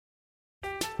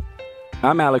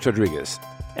I'm Alex Rodriguez.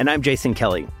 And I'm Jason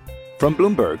Kelly. From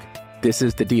Bloomberg, this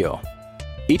is The Deal.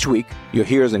 Each week, you'll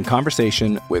hear us in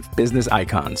conversation with business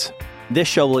icons. This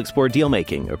show will explore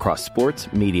deal-making across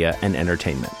sports, media, and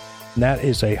entertainment. That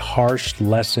is a harsh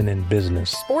lesson in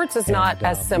business. Sports is not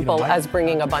as simple as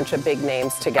bringing a bunch of big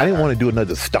names together. I didn't want to do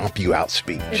another stomp you out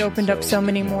speech. It opened up so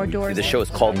many more doors. The show is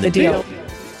called The Deal.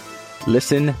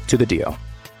 Listen to The Deal.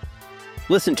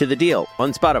 Listen to The Deal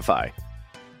on Spotify.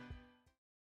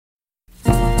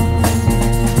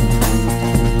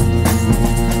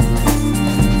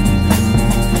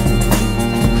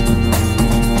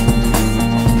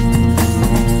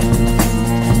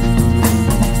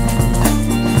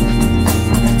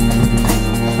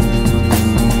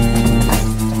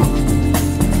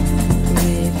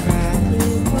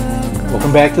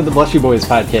 Welcome back to the Bless You Boys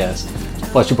podcast.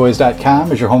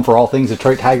 BlessYouBoys.com is your home for all things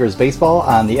Detroit Tigers baseball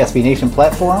on the SB Nation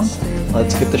platform.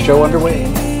 Let's get the show underway.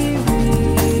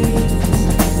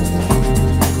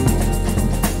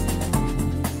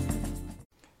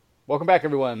 Welcome back,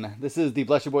 everyone. This is the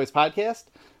Bless You Boys podcast.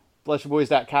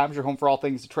 BlessYouBoys.com is your home for all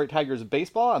things Detroit Tigers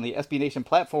baseball on the SB Nation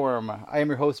platform. I am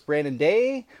your host, Brandon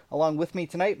Day. Along with me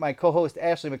tonight, my co-host,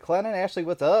 Ashley McLennan. Ashley,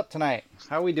 what's up tonight?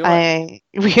 How are we doing?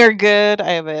 We are good.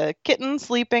 I have a kitten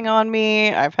sleeping on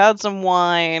me. I've had some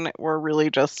wine. We're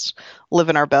really just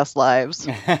living our best lives.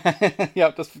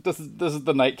 Yep, this is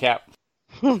the nightcap.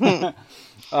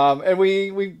 And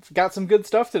we've got some good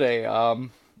stuff today.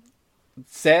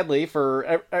 Sadly,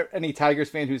 for any Tigers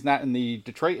fan who's not in the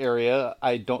Detroit area,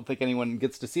 I don't think anyone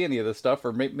gets to see any of this stuff,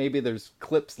 or maybe there's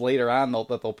clips later on that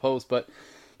they'll post, but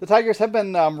the Tigers have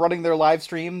been running their live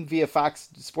stream via Fox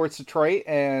Sports Detroit,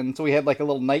 and so we had like a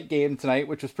little night game tonight,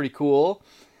 which was pretty cool,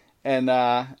 and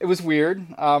it was weird.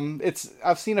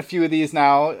 I've seen a few of these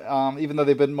now, even though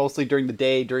they've been mostly during the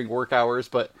day, during work hours,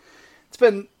 but it's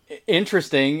been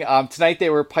interesting. Tonight they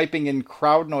were piping in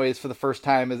crowd noise for the first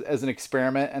time as an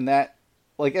experiment, and that,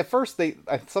 like, at first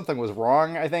something was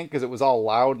wrong, I think, because it was all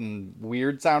loud and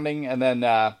weird sounding, and then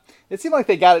it seemed like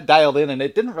they got it dialed in, and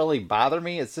it didn't really bother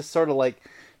me. It's just sort of like,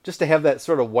 just to have that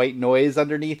sort of white noise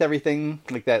underneath everything,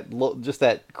 like that, just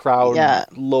that crowd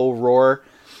low roar,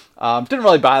 didn't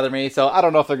really bother me, so I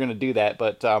don't know if they're going to do that,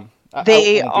 but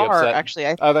they are, actually.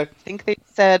 I think they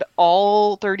said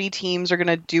all 30 teams are going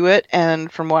to do it,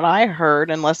 and from what I heard,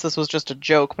 unless this was just a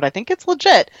joke, but I think it's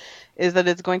legit, is that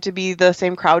it's going to be the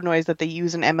same crowd noise that they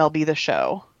use in MLB The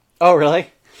Show. Oh,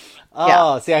 really? Oh,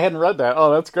 yeah. See, I hadn't read that.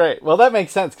 Oh, that's great. Well, that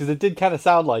makes sense, because it did kind of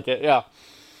sound like it, yeah.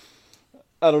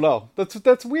 I don't know.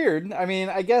 That's weird. I mean,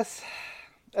 I guess,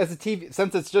 as a TV,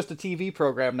 since it's just a TV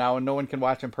program now and no one can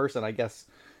watch in person, I guess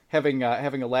having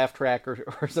a laugh track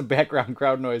or some background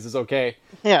crowd noise is okay.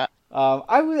 Yeah.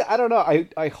 I don't know.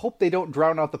 I hope they don't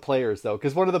drown out the players, though,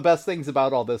 because one of the best things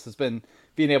about all this has been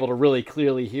being able to really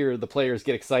clearly hear the players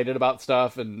get excited about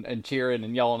stuff and cheering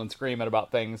and yelling and screaming about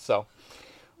things. So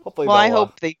hopefully, I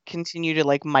hope they continue to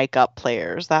like mic up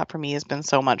players. That for me has been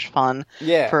so much fun.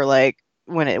 Yeah. For like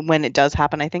when it does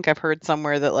happen, I think I've heard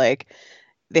somewhere that like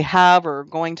they have or are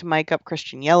going to mic up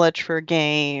Christian Yelich for a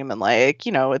game, and like,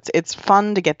 you know, it's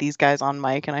fun to get these guys on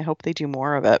mic, and I hope they do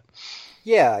more of it.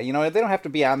 Yeah, you know, they don't have to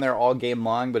be on there all game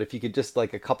long, but if you could just,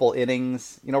 like, a couple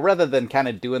innings, you know, rather than kind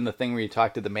of doing the thing where you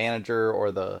talk to the manager or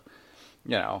you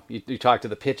know, you talk to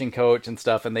the pitching coach and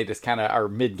stuff, and they just kind of are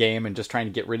mid-game and just trying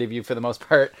to get rid of you for the most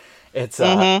part. It's,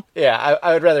 yeah,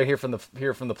 I would rather hear from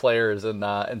the players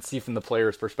and see from the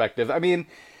players' perspective. I mean,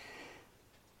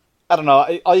 I don't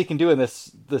know. All you can do in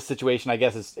this situation, I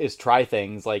guess, is try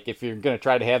things. Like, if you're going to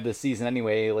try to have this season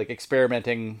anyway, like,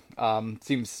 experimenting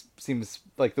seems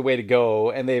like the way to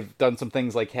go. And they've done some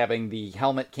things like having the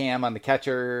helmet cam on the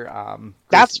catcher.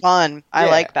 That's fun. I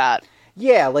like that.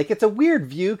 Yeah, like, it's a weird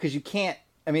view because you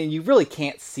really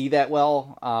can't see that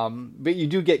well. But you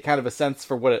do get kind of a sense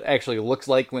for what it actually looks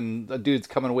like when a dude's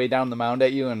coming way down the mound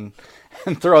at you and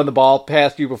throwing the ball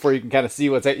past you before you can kind of see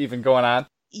what's even going on.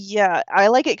 Yeah, I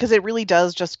like it because it really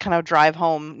does just kind of drive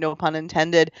home, no pun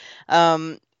intended,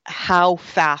 how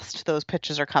fast those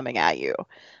pitches are coming at you.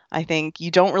 I think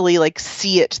you don't really like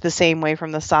see it the same way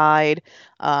from the side.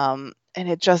 And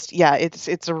it just,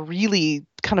 it's a really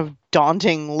kind of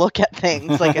daunting look at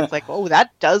things. Like, it's like, oh,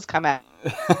 that does come at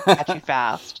you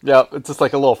fast. Yeah, it's just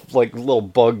like a little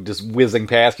bug just whizzing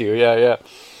past you. Yeah.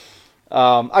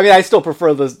 I mean, I still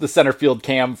prefer the center field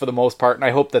cam for the most part, and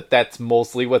I hope that that's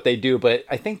mostly what they do. But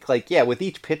I think, like, yeah, with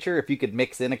each pitcher, if you could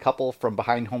mix in a couple from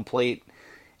behind home plate,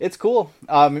 It's cool.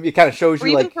 It kind of shows Or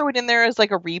you even like throw it in there as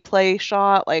like a replay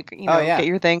shot, like, yeah. get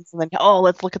your things and then,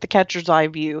 let's look at the catcher's eye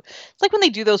view. It's like when they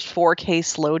do those 4K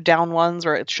slowed down ones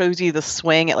where it shows you the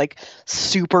swing at like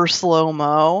super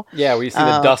slow-mo. Yeah, where you see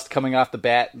the dust coming off the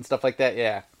bat and stuff like that.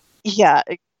 Yeah. Yeah.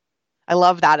 I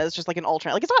love that as just like an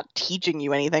alternate. Like, it's not teaching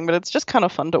you anything, but it's just kind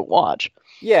of fun to watch.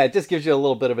 Yeah, it just gives you a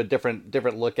little bit of a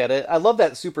different look at it. I love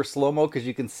that super slow-mo because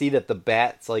you can see that the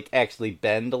bats like actually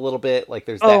bend a little bit. Like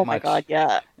there's that much. Oh my god,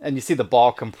 yeah. And you see the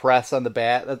ball compress on the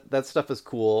bat. That stuff is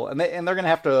cool. And they're gonna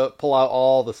have to pull out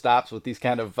all the stops with these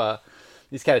kind of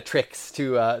tricks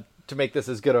to make this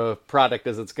as good a product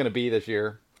as it's gonna be this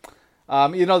year.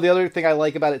 The other thing I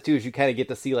like about it too is you kind of get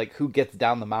to see like who gets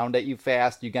down the mound at you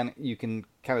fast. You can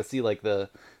kind of see like the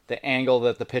angle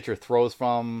that the pitcher throws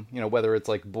from, whether it's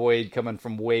like Boyd coming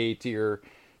from way to your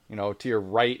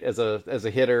right as a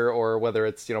hitter, or whether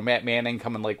it's, Matt Manning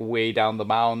coming like way down the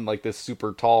mound, like this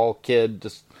super tall kid,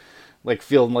 just like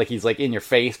feeling like he's like in your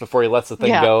face before he lets the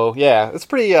thing go. Yeah, it's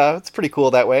pretty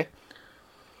cool that way.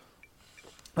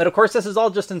 But of course, this is all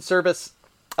just in service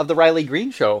of the Riley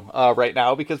Green show right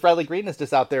now, because Riley Green is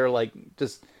just out there like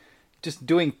just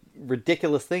doing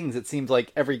ridiculous things, it seems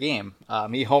like, every game.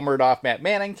 He homered off Matt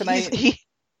Manning tonight.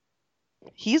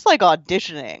 He's like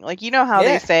auditioning. Like, how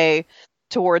they say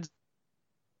towards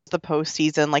the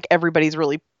postseason, like everybody's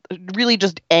really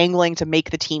just angling to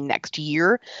make the team next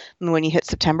year. And when you hit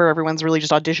September, everyone's really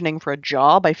just auditioning for a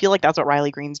job. I feel like that's what Riley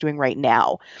Green's doing right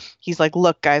now. He's like,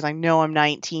 look, guys, I know I'm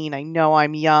 19. I know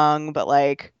I'm young, but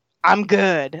like, I'm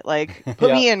good. Like,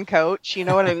 put me in, coach. You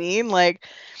know what I mean? Like,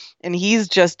 and he's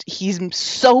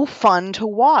so fun to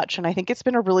watch. And I think it's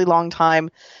been a really long time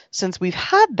since we've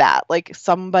had that. Like,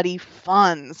 somebody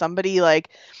fun, somebody like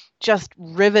just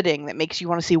riveting that makes you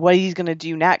want to see what he's going to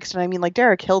do next. And I mean, like,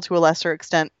 Derek Hill to a lesser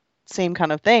extent, same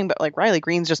kind of thing. But like, Riley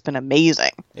Green's just been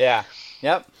amazing. Yeah.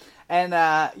 Yep. And,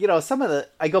 I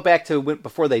go back to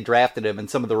before they drafted him and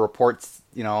some of the reports,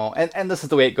 and this is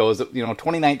the way it goes,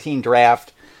 2019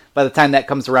 draft. By the time that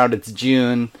comes around, it's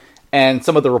June. And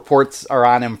some of the reports are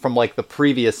on him from like the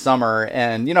previous summer.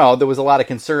 And, there was a lot of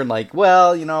concern like,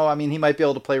 well, he might be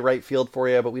able to play right field for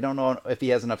you, but we don't know if he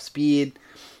has enough speed.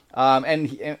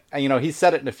 He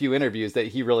said it in a few interviews that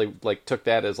he really like took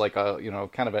that as like a,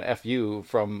 kind of an FU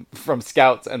from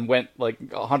scouts and went like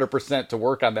 100% to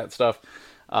work on that stuff.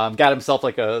 Got himself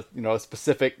like a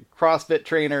specific CrossFit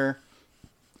trainer,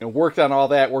 worked on all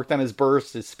that, worked on his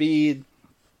burst, his speed,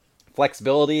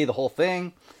 flexibility, the whole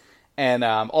thing. And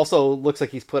also looks like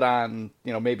he's put on,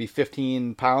 maybe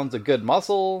 15 pounds of good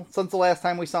muscle since the last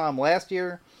time we saw him last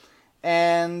year.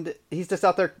 And he's just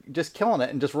out there just killing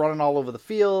it and just running all over the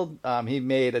field. He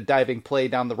made a diving play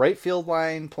down the right field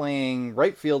line playing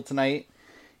right field tonight.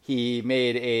 He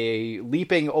made a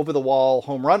leaping over-the-wall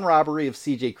home run robbery of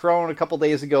C.J. Cron a couple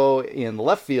days ago in the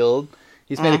left field.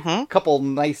 He's made a couple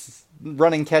nice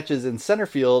running catches in center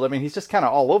field. I mean, he's just kind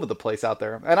of all over the place out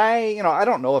there. And I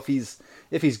don't know if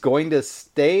he's going to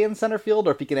stay in center field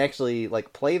or if he can actually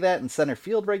like play that in center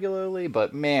field regularly.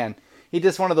 But man, he's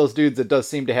just one of those dudes that does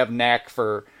seem to have knack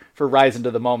for rising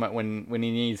to the moment when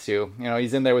he needs to.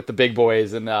 He's in there with the big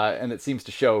boys and it seems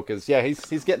to show because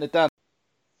he's getting it done.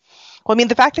 Well, I mean,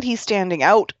 the fact that he's standing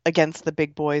out against the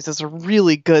big boys is a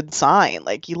really good sign.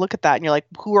 Like, you look at that and you're like,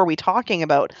 who are we talking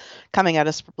about coming at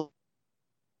us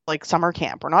like summer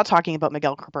camp? We're not talking about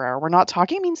Miguel Cabrera. We're not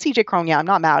talking, CJ Cron, I'm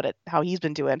not mad at how he's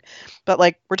been doing, but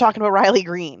like, we're talking about Riley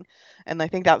Green. And I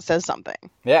think that says something.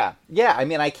 Yeah. I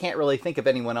mean, I can't really think of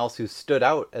anyone else who stood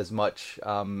out as much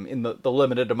in the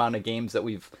limited amount of games that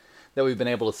we've been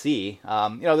able to see.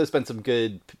 There's been some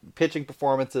good pitching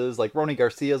performances. Like Rony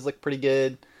Garcia's looked pretty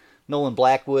good. Nolan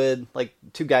Blackwood, like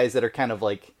two guys that are kind of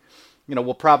like,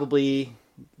 will probably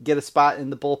get a spot in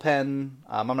the bullpen.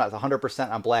 I'm not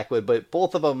 100% on Blackwood, but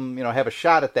both of them, have a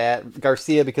shot at that.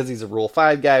 Garcia, because he's a Rule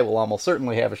 5 guy, will almost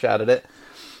certainly have a shot at it.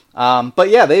 But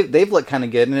yeah, they've looked kind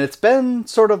of good, and it's been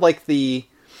sort of like the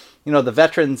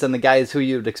veterans and the guys who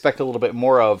you'd expect a little bit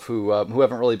more of, who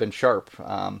haven't really been sharp.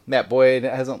 Matt Boyd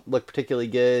hasn't looked particularly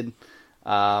good.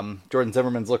 Jordan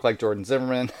Zimmerman's looked like Jordan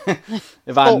Zimmerman.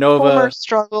 Ivan Nova Homer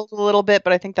struggled a little bit,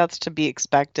 but I think that's to be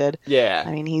expected. Yeah,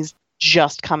 I mean, he's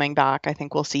just coming back. I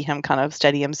think we'll see him kind of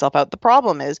steady himself out. The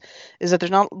problem is that there's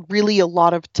not really a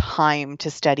lot of time to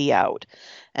steady out,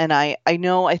 and I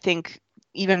think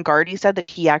even Gardy said that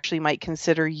he actually might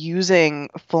consider using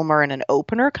Fulmer in an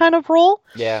opener kind of role.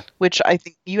 Yeah. Which I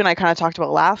think you and I kind of talked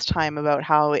about last time about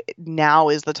how now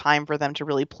is the time for them to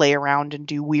really play around and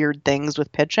do weird things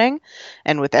with pitching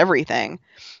and with everything.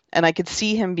 And I could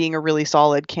see him being a really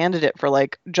solid candidate for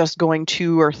like just going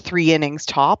 2 or 3 innings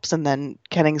tops and then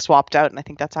getting swapped out. And I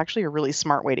think that's actually a really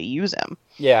smart way to use him.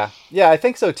 Yeah, I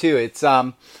think so too. It's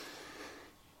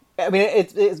I mean,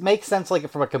 it makes sense like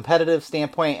from a competitive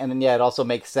standpoint, and then it also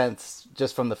makes sense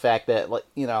just from the fact that like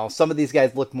some of these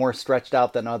guys look more stretched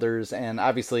out than others, and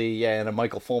obviously in a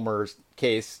Michael Fulmer's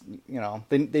case,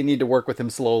 they need to work with him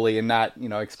slowly and not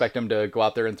expect him to go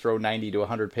out there and throw 90 to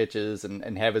 100 pitches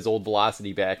and have his old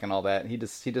velocity back and all that. He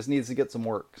just needs to get some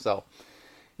work. So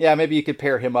yeah, maybe you could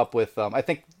pair him up with I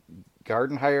think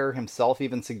Gardenhire himself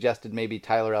even suggested maybe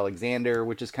Tyler Alexander,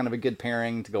 which is kind of a good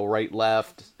pairing to go right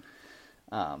left.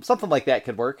 Something like that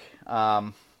could work.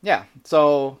 Yeah,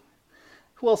 so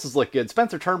who else has looked good?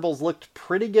 Spencer Turnbull's looked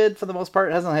pretty good for the most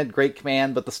part. Hasn't had great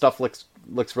command, but the stuff looks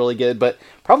really good. But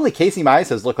probably Casey Mize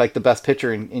has looked like the best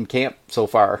pitcher in camp so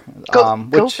far.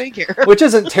 Go figure. Which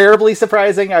isn't terribly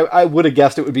surprising. I would have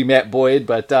guessed it would be Matt Boyd,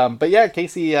 but yeah,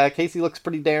 Casey looks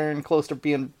pretty darn close to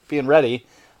being ready.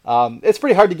 It's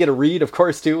pretty hard to get a read, of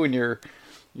course, too, when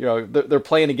they're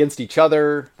playing against each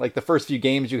other. Like the first few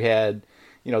games you had,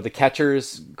 the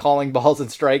catchers calling balls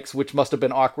and strikes, which must have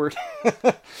been awkward.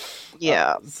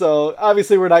 Yeah. So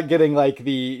obviously we're not getting like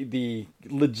the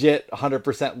legit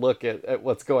 100% look at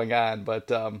what's going on, but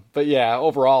yeah,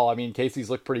 overall, I mean, Casey's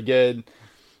looked pretty good.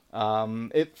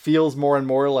 It feels more and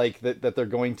more like that they're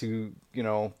going to,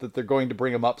 that they're going to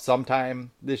bring him up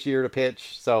sometime this year to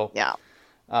pitch. So yeah,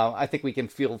 I think we can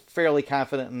feel fairly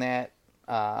confident in that.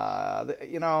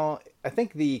 I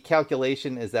think the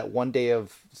calculation is that 1 day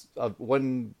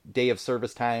of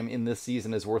service time in this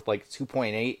season is worth like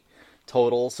 2.8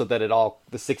 total, so that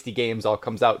the 60 games all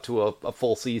comes out to a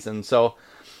full season. So,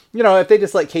 if they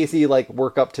just let Casey like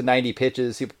work up to 90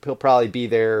 pitches, he'll probably be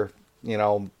there,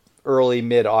 early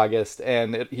mid-August,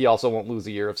 and he also won't lose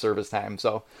a year of service time.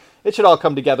 So it should all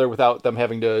come together without them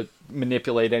having to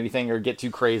manipulate anything or get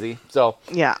too crazy. So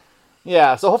yeah.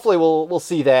 So hopefully we'll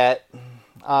see that.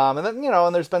 And then,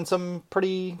 and there's been some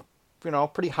pretty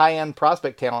high-end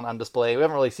prospect talent on display. We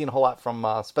haven't really seen a whole lot from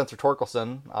Spencer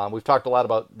Torkelson. We've talked a lot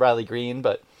about Riley Green,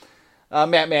 but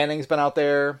Matt Manning's been out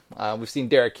there. We've seen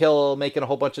Derek Hill making a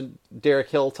whole bunch of Derek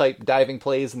Hill-type diving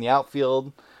plays in the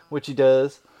outfield, which he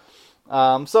does.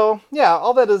 So, yeah,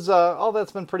 all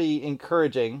that's been pretty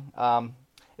encouraging.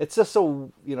 It's just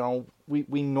so,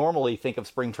 we normally think of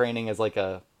spring training as like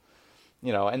an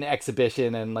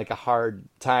exhibition and like a hard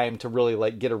time to really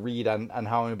like get a read on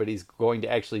how anybody's going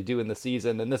to actually do in the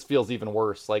season. And this feels even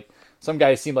worse. Like some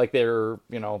guys seem like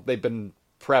they've been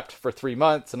prepped for 3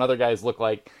 months, and other guys look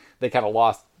like they kind of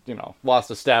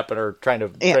lost a step and are trying to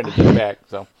get it back.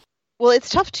 So. Well, it's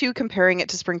tough too comparing it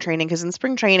to spring training, because in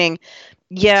spring training,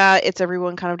 yeah, it's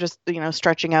everyone kind of just,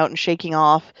 stretching out and shaking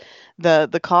off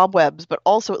the cobwebs, but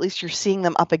also at least you're seeing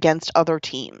them up against other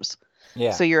teams.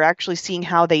 Yeah. So you're actually seeing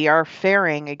how they are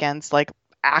faring against like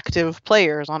active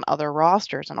players on other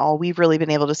rosters. And all we've really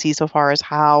been able to see so far is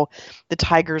how the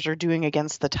Tigers are doing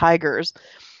against the Tigers.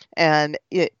 And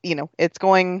it's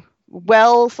going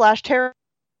well /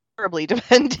 terribly,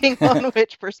 depending on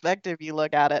which perspective you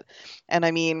look at it. And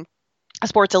I mean,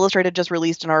 Sports Illustrated just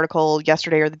released an article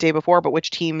yesterday or the day before about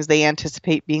which teams they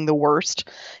anticipate being the worst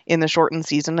in the shortened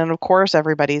season. And of course,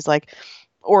 everybody's like,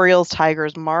 Orioles,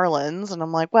 Tigers, Marlins. And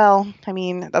I'm like, well, I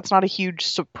mean, that's not a huge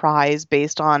surprise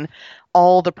based on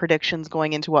all the predictions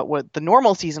going into what the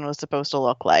normal season was supposed to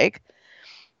look like.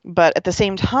 But at the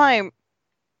same time,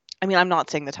 I mean, I'm not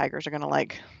saying the Tigers are going to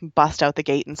like bust out the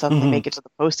gate and suddenly make it to the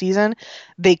postseason.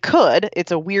 They could.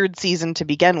 It's a weird season to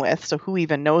begin with, so who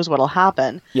even knows what'll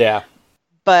happen. Yeah.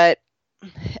 But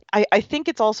I think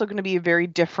it's also going to be a very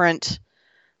different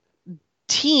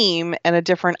team and a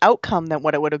different outcome than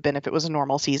what it would have been if it was a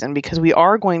normal season, because we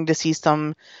are going to see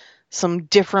some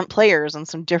different players and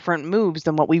some different moves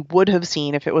than what we would have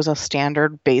seen if it was a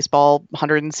standard baseball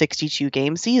 162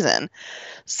 game season.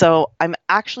 So I'm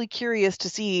actually curious to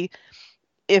see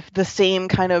if the same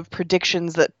kind of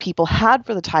predictions that people had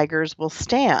for the Tigers will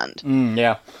stand.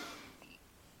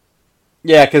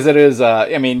 Yeah, because it is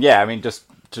just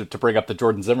to bring up the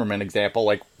Jordan Zimmerman example,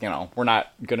 like, we're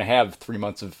not going to have 3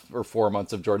 months or 4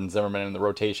 months of Jordan Zimmerman in the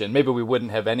rotation. Maybe we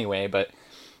wouldn't have anyway, but,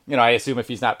 I assume if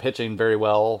he's not pitching very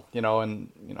well,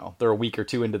 and, they're a week or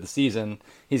two into the season,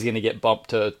 he's going to get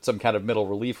bumped to some kind of middle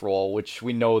relief role, which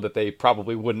we know that they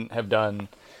probably wouldn't have done,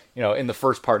 in the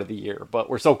first part of the year. But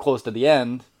we're so close to the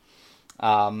end.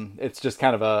 It's just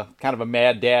kind of a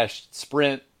mad dash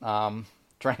sprint,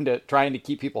 trying to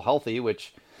keep people healthy,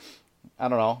 which, I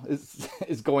don't know,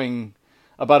 is going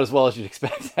about as well as you'd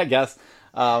expect, I guess.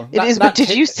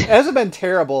 It hasn't been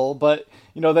terrible, but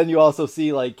then you also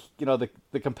see like,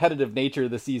 the competitive nature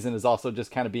of the season is also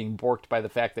just kind of being borked by the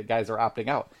fact that guys are opting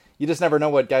out. You just never know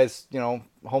what guys,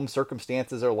 home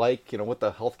circumstances are like, what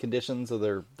the health conditions of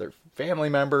their family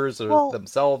members or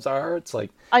themselves are. It's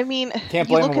like, I mean, can't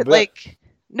blame them a bit. like,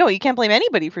 no, you can't blame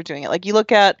anybody for doing it. Like, you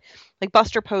look at, like,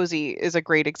 Buster Posey is a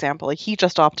great example. Like, he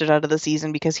just opted out of the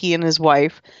season because he and his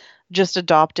wife just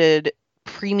adopted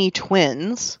preemie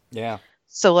twins. Yeah.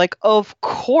 So, like, of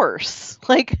course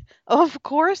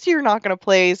you're not going to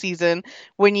play a season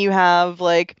when you have,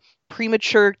 like,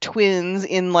 premature twins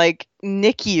in, like,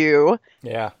 NICU.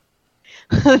 Yeah.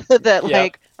 that,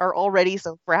 like, are already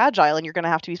so fragile, and you're going to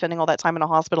have to be spending all that time in a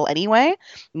hospital anyway.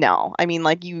 No. I mean,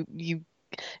 like,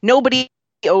 nobody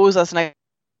owes us an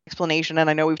explanation, and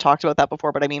I know we've talked about that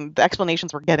before, but I mean, the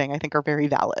explanations we're getting, I think, are very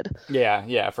valid.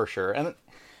 Yeah, for sure.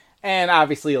 And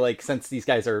obviously, like, since these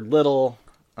guys are little,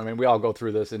 I mean, we all go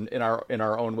through this in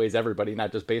our own ways, everybody,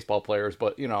 not just baseball players,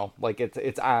 but, like,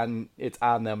 it's on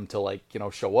them to, like,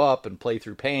 show up and play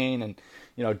through pain and,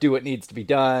 do what needs to be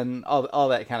done, all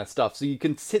that kind of stuff. So you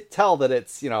can tell that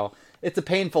it's a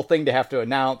painful thing to have to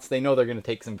announce. They know they're going to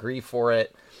take some grief for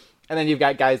it. And then you've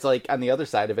got guys like on the other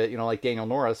side of it, like Daniel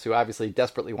Norris, who obviously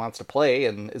desperately wants to play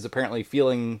and is apparently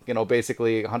feeling,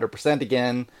 basically 100%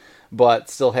 again, but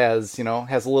still has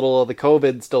a little of the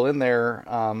COVID still in there,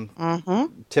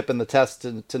 tipping the test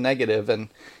to negative. And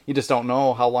you just don't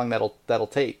know how long that'll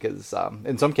take, because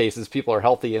in some cases people are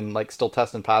healthy and like still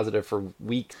testing positive for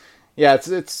weeks. Yeah,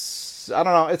 it's I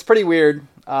don't know, it's pretty weird.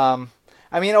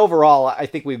 I mean, overall, I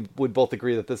think we would both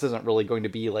agree that this isn't really going to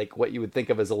be like what you would think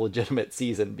of as a legitimate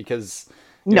season, because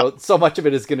so much of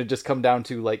it is going to just come down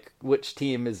to like which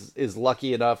team is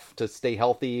lucky enough to stay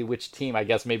healthy, which team I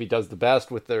guess maybe does the best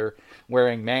with their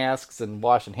wearing masks and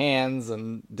washing hands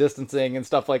and distancing and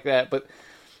stuff like that. But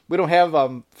we don't have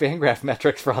Fangraph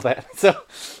metrics for all that, so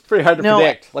it's pretty hard to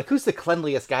predict. Like, who's the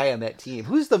cleanliest guy on that team?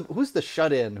 Who's the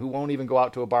shut-in who won't even go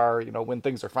out to a bar, when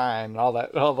things are fine, and all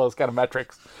those kind of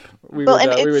metrics we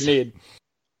would need.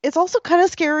 It's also kind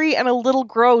of scary and a little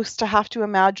gross to have to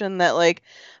imagine that, like,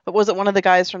 but was it one of the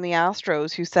guys from the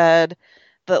Astros who said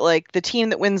that, like, the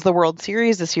team that wins the World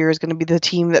Series this year is going to be the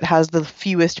team that has the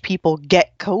fewest people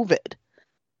get COVID?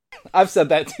 I've said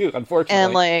that too, unfortunately.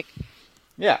 And, like,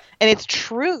 yeah. And it's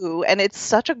true, and it's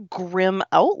such a grim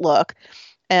outlook,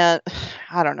 and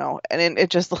I don't know, and it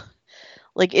just,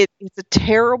 like, it's a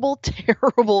terrible,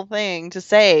 terrible thing to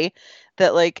say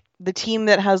that, like, the team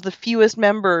that has the fewest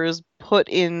members put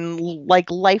in, like,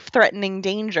 life-threatening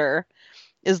danger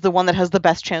is the one that has the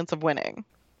best chance of winning.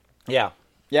 Yeah,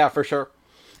 for sure.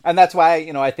 And that's why,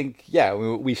 I think,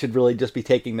 we should really just be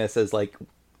taking this as, like,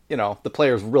 the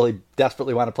players really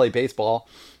desperately want to play baseball.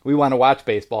 We want to watch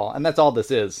baseball, and that's all this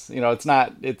is.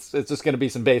 It's just going to be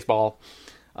some baseball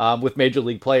with major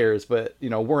league players, but,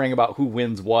 worrying about who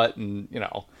wins what, and,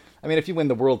 I mean, if you win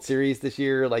the World Series this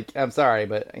year, like, I'm sorry,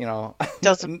 but,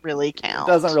 doesn't really count.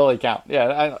 Doesn't really count.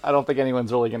 Yeah, I don't think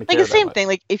anyone's really going to care. Like, the same thing,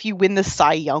 like, if you win the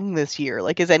Cy Young this year,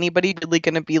 like, is anybody really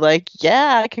going to be like,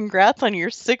 yeah, congrats on your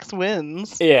 6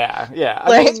 wins? Yeah.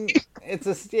 Like, I mean,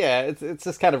 it's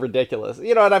just kind of ridiculous.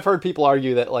 And I've heard people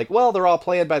argue that, like, well, they're all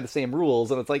playing by the same rules,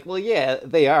 and it's like, well, yeah,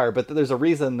 they are, but there's a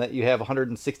reason that you have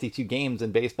 162 games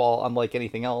in baseball, unlike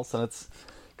anything else, and it's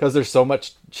because there's so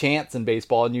much chance in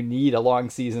baseball, and you need a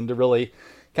long season to really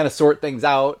kind of sort things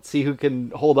out, see who can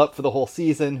hold up for the whole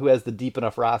season, who has the deep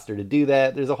enough roster to do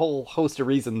that. There's a whole host of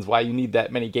reasons why you need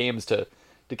that many games to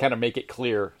kind of make it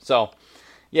clear. So,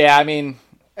 yeah, I mean,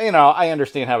 I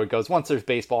understand how it goes. Once there's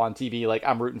baseball on TV, like,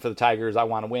 I'm rooting for the Tigers, I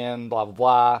want to win, blah, blah,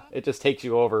 blah. It just takes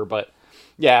you over. But,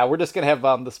 yeah, we're just going to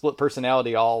have the split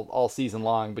personality all season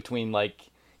long between, like,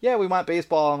 yeah, we want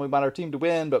baseball and we want our team to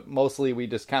win, but mostly we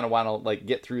just kind of want to, like,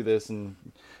 get through this and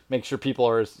make sure people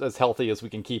are as healthy as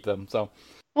we can keep them. So,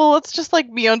 well, it's just like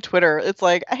me on Twitter. It's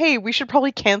like, hey, we should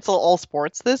probably cancel all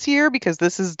sports this year because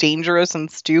this is dangerous and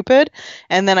stupid.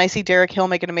 And then I see Derek Hill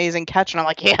make an amazing catch, and I'm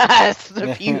like, yes,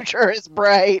 the future is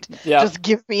bright. Yeah. Just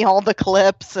give me all the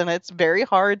clips. And it's very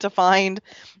hard to find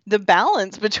the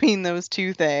balance between those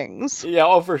two things.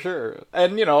 Yeah, for sure.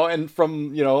 And, and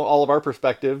from, all of our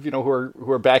perspective, who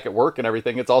are back at work and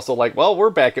everything, it's also like, well,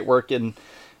 we're back at work in,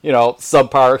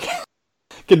 subpar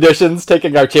conditions,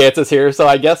 taking our chances here. So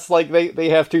I guess, like, they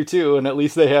have to too, and at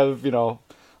least they have, a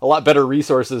lot better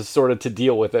resources sort of to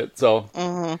deal with it. So,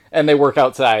 and they work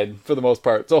outside for the most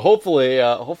part. So hopefully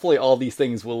all these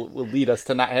things will lead us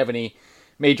to not have any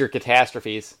major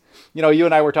catastrophes. You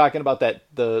and I were talking about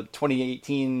the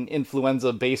 2018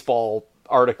 influenza baseball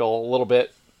article a little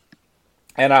bit.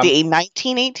 And the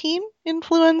 1918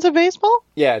 influenza baseball?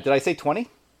 Yeah, did I say 20?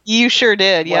 You sure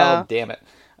did, yeah. Well, damn it.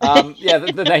 Yeah,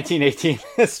 the 1918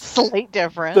 slight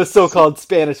difference. The so-called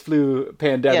Spanish flu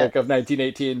pandemic of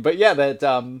 1918. But yeah, that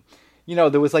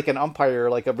there was like an umpire,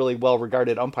 like a really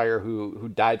well-regarded umpire who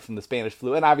died from the Spanish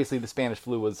flu, and obviously the Spanish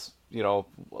flu was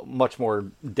much more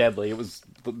deadly. It was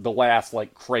the last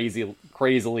like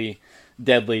crazily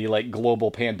deadly like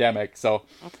global pandemic. So.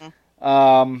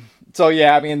 So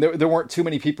yeah, I mean, there weren't too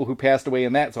many people who passed away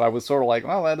in that, so I was sort of like,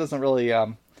 well, that doesn't really, I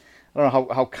don't know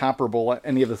how comparable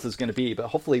any of this is going to be, but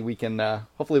hopefully we can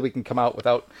come out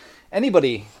without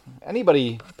anybody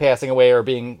passing away or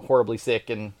being horribly sick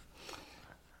and.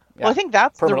 Yeah, well, I think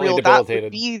that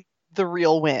would be the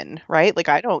real win, right? Like,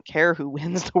 I don't care who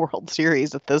wins the World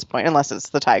Series at this point, unless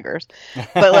it's the Tigers,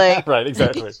 but like, right,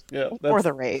 exactly, yeah, or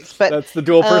the Rays, but that's the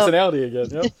dual personality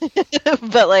again. Yep.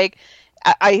 But like.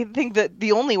 I think that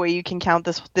the only way you can count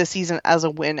this season as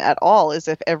a win at all is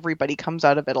if everybody comes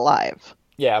out of it alive.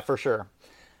 Yeah, for sure.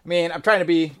 I mean, I'm trying to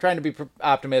be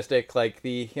optimistic. Like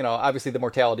obviously the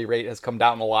mortality rate has come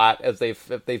down a lot as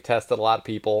they've tested a lot of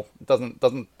people. It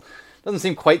doesn't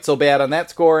seem quite so bad on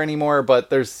that score anymore. But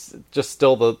there's just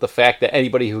still the fact that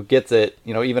anybody who gets it,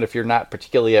 even if you're not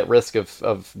particularly at risk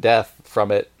of death from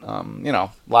it, a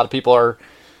lot of people are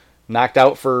knocked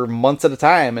out for months at a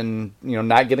time and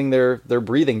not getting their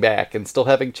breathing back and still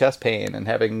having chest pain and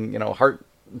having heart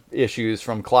issues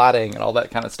from clotting and all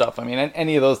that kind of stuff. I mean,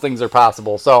 any of those things are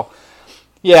possible. So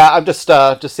yeah, I'm just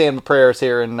saying the prayers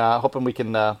here and hoping we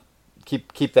can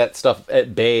keep that stuff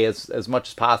at bay as much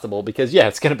as possible, because yeah,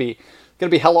 it's gonna be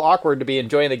hella awkward to be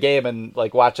enjoying the game and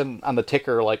like watching on the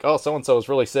ticker like, oh, so and so is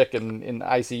really sick and in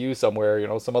ICU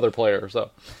somewhere, some other player.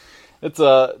 So it's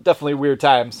definitely weird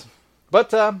times,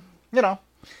 but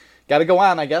got to go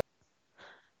on, I guess.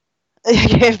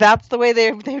 If that's the way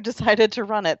they've decided to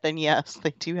run it, then yes,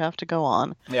 they do have to go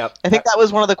on. Yep. I think that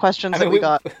was one of the questions we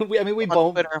got. We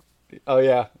both. Twitter. Oh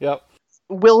yeah, yep.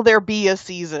 Will there be a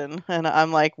season? And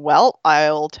I'm like, well,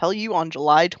 I'll tell you on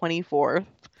July 24th.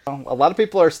 A lot of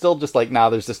people are still just like, nah,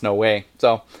 there's just no way.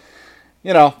 So,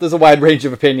 there's a wide range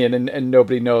of opinion and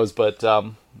nobody knows, but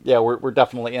yeah, we're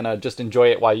definitely in a just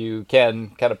enjoy it while you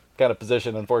can kind of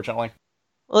position, unfortunately.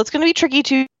 Well, it's going to be tricky,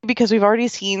 too, because we've already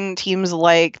seen teams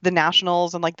like the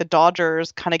Nationals and like the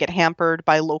Dodgers kind of get hampered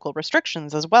by local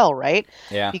restrictions as well, right?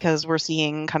 Yeah. Because we're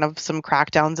seeing kind of some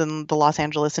crackdowns in the Los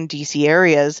Angeles and DC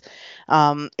areas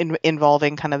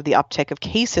involving kind of the uptick of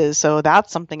cases. So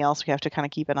that's something else we have to kind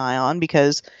of keep an eye on,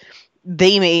 because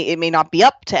it may not be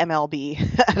up to MLB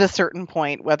at a certain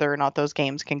point whether or not those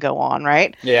games can go on,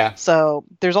 right? Yeah. So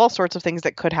there's all sorts of things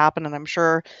that could happen, and I'm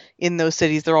sure in those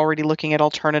cities they're already looking at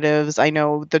alternatives. I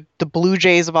know the Blue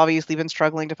Jays have obviously been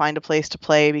struggling to find a place to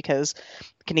play because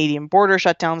the Canadian border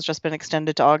shutdown's just been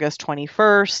extended to August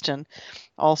 21st, and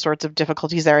all sorts of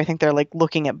difficulties there. I think they're like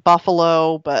looking at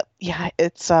Buffalo, but yeah,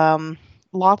 it's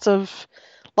lots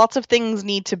of things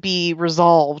need to be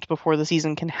resolved before the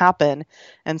season can happen.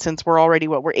 And since we're already,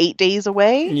 we're 8 days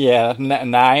away? Yeah,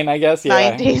 9, I guess. Yeah.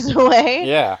 9 days away.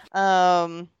 Yeah.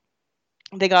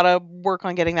 They got to work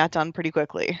on getting that done pretty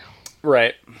quickly.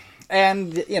 Right.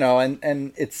 And,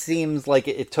 and it seems like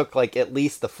it took like at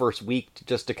least the first week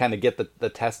just to kind of get the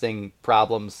testing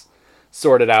problems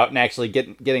sorted out and actually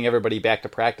getting everybody back to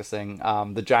practicing.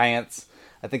 The Giants,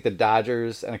 I think the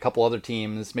Dodgers and a couple other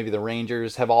teams, maybe the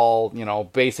Rangers, have all,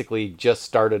 basically just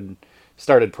started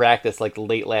practice like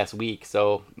late last week.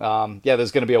 So, yeah,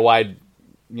 there's going to be a wide,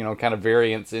 kind of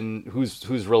variance in who's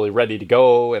really ready to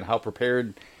go and how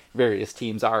prepared various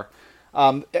teams are.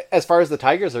 As far as the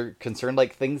Tigers are concerned,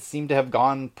 like things seem to have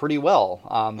gone pretty well.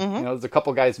 There's a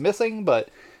couple guys missing, but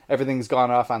everything's gone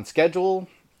off on schedule.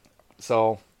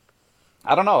 So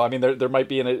I don't know. I mean, there might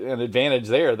be an advantage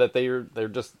there that they're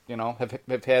just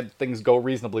have had things go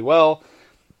reasonably well.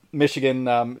 Michigan,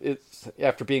 it's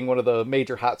after being one of the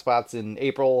major hotspots in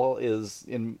April, is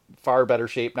in far better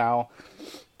shape now.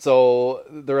 So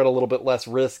they're at a little bit less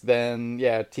risk than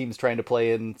teams trying to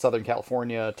play in Southern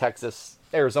California, Texas,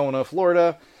 Arizona,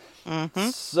 Florida. Mm-hmm.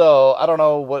 So I don't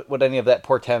know what any of that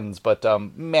portends, but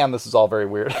man, this is all very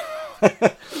weird.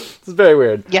 This is very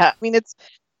weird. Yeah, I mean it's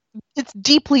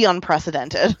deeply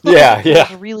unprecedented. Yeah.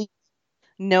 There's really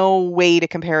no way to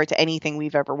compare it to anything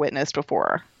we've ever witnessed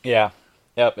before. Yeah.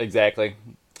 Yep, exactly.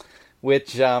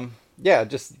 Which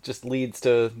just leads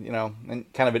to,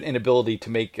 kind of an inability to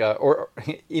make or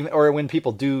when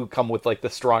people do come with like the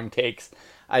strong takes,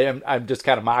 I'm just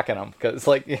kind of mocking them because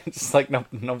it's just like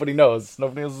nobody knows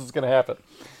what's going to happen.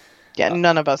 Yeah,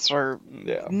 none of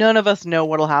us know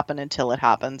what'll happen until it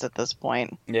happens at this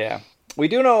point. Yeah. We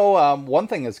do know one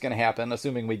thing is going to happen,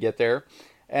 assuming we get there,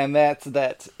 and that's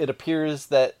that it appears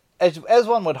that, as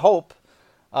one would hope,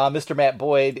 Mr. Matt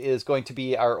Boyd is going to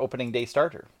be our opening day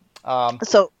starter.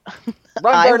 So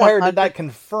Ron Gardenhire did not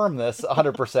confirm this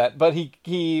 100%, but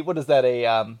he what is that?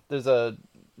 There's a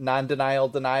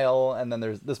denial, and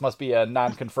then this must be a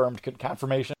non-confirmed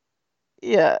confirmation.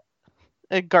 Yeah.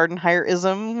 A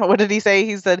Gardenhire-ism. What did he say?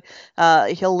 He said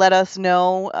he'll let us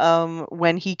know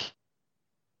when he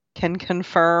can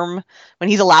confirm, when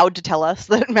he's allowed to tell us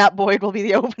that Matt Boyd will be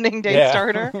the opening day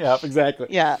starter. Yeah, exactly.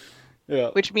 Yeah.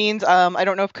 Yeah. Which means I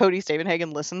don't know if Cody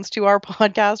Stavenhagen listens to our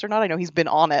podcast or not. I know he's been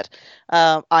on it.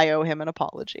 I owe him an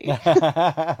apology.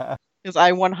 Because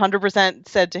I 100%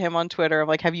 said to him on Twitter, I'm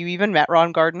like, have you even met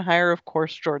Ron Gardenhire? Of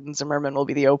course, Jordan Zimmerman will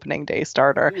be the opening day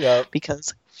starter. Yep.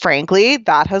 Because, frankly,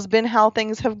 that has been how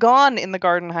things have gone in the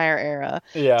Gardenhire era.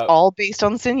 Yeah. It's all based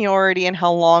on seniority and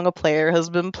how long a player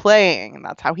has been playing. And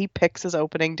that's how he picks his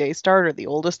opening day starter. The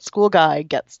oldest school guy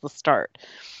gets the start.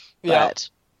 Yeah. But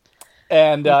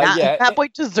and Matt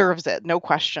Boyd deserves it, no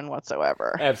question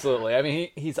whatsoever. Absolutely. I mean,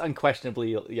 he's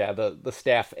unquestionably, the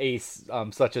staff ace,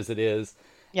 such as it is.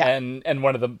 Yeah. And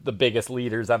one of the biggest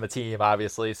leaders on the team,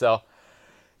 obviously. So,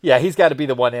 yeah, he's got to be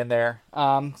the one in there.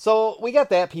 So we got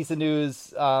that piece of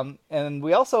news. And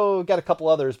we also got a couple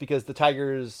others because the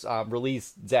Tigers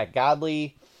released Zach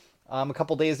Godley a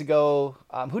couple days ago,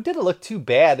 who didn't look too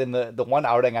bad in the one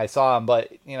outing I saw him, but,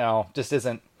 just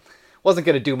wasn't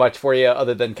going to do much for you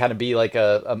other than kind of be like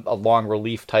a long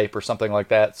relief type or something like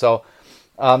that. So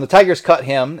the Tigers cut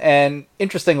him. And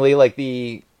interestingly, like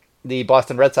the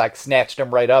Boston Red Sox snatched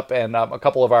him right up, and a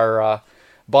couple of our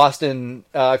Boston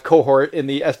cohort in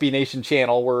the SB Nation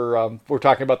channel were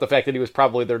talking about the fact that he was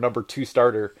probably their number 2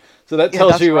 starter. So that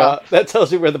tells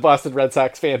you where the Boston Red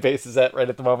Sox fan base is at right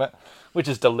at the moment, which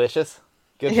is delicious.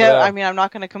 Good yeah, I mean, I'm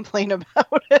not going to complain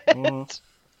about it. Mm.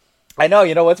 I know.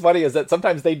 You know what's funny is that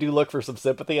sometimes they do look for some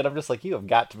sympathy, and I'm just like, you have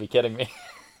got to be kidding me.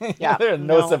 Yeah, there's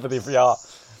no sympathy for y'all.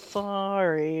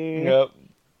 Sorry.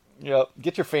 Yep.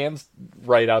 Get your fans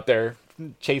right out there,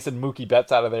 chasing Mookie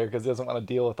Betts out of there because he doesn't want to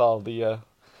deal with all the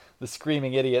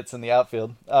screaming idiots in the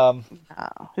outfield.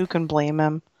 Who can blame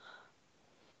him?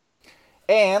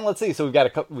 And let's see. So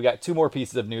we got 2 more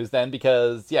pieces of news then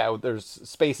because there's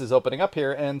spaces opening up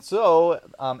here, and so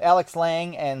Alex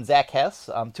Lang and Zach Hess,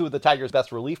 2 of the Tigers'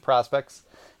 best relief prospects,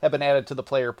 have been added to the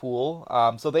player pool.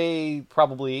 So they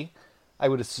probably, I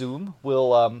would assume,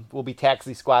 will be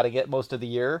taxi squatting it most of the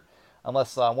year.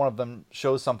 Unless one of them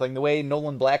shows something. The way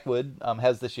Nolan Blackwood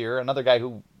has this year, another guy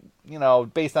who,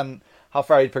 based on how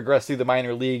far he'd progressed through the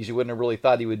minor leagues, you wouldn't have really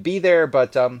thought he would be there,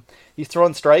 but he's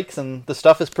throwing strikes, and the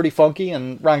stuff is pretty funky,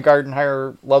 and Ron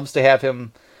Gardenhire loves to have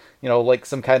him, like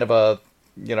some kind of a,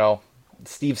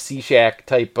 Steve Cishak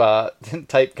type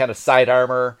kind of side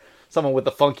armor, someone with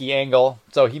the funky angle.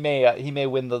 So he may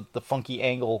win the funky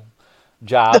angle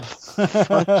job.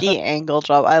 Funky angle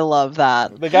job. I love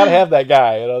that. They gotta have that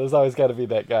guy. There's always got to be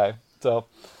that guy. So,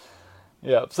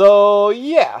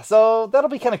 yeah. So that'll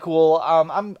be kind of cool.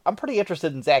 I'm pretty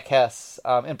interested in Zach Hess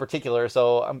in particular.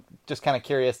 So I'm just kind of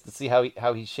curious to see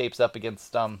how he shapes up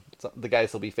against the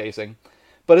guys he'll be facing.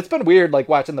 But it's been weird, like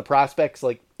watching the prospects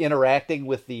like interacting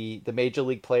with the major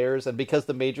league players, and because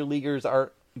the major leaguers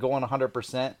aren't going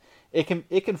 100%, it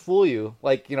can fool you.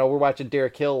 Like we're watching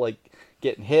Derek Hill like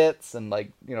getting hits and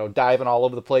like diving all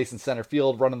over the place in center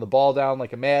field, running the ball down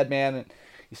like a madman, and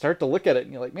you start to look at it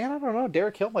and you're like, man, I don't know,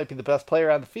 Derek Hill might be the best player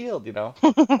on the field,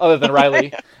 other than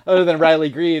Riley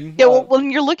Green. Yeah, well, when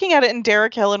you're looking at it, and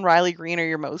Derek Hill and Riley Green are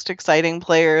your most exciting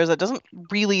players, it doesn't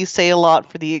really say a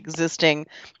lot for the existing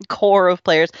core of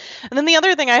players. And then the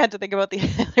other thing I had to think about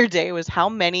the other day was how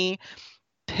many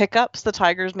pickups the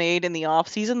Tigers made in the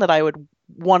offseason that I would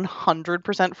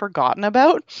 100% forgotten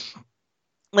about.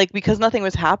 Like, because nothing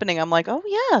was happening, I'm like, oh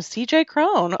yeah, CJ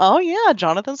Crone. Oh yeah,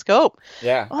 Jonathan Scope.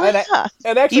 Yeah. Oh, and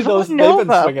actually they've been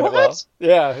swinging it well.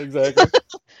 Yeah, exactly.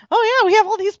 Oh yeah, we have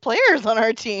all these players on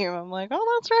our team. I'm like,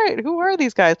 oh, that's right. Who are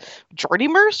these guys? Jordy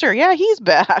Mercer. Yeah, he's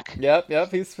back.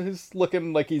 Yep. He's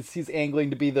looking like he's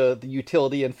angling to be the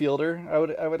utility infielder,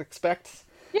 I would expect.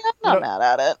 Yeah, I'm not mad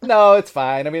at it. No, it's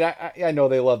fine. I mean, I know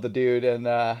they love the dude, and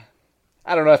I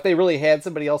don't know if they really had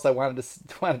somebody else I wanted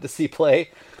to see play.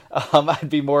 I'd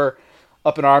be more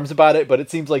up in arms about it, but it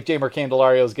seems like Jeimer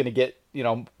Candelario is going to get,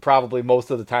 probably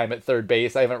most of the time at third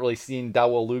base. I haven't really seen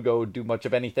Dawel Lugo do much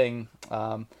of anything.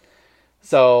 But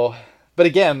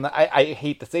again, I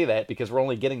hate to say that because we're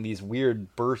only getting these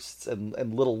weird bursts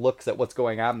and little looks at what's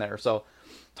going on there. So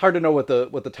it's hard to know what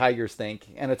the Tigers think,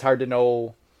 and it's hard to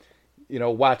know,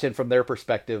 watching from their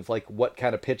perspective, like what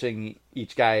kind of pitching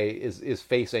each guy is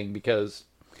facing, because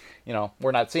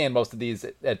we're not seeing most of these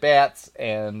at bats,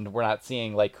 and we're not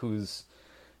seeing like who's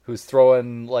who's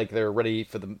throwing like they're ready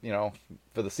for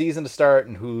the season to start,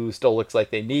 and who still looks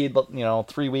like they need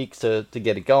 3 weeks to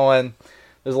get it going.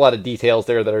 There's a lot of details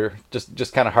there that are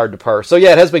just kind of hard to parse. So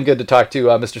yeah, it has been good to talk to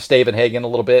Mr. Stavenhagen a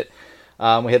little bit.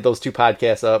 We had those 2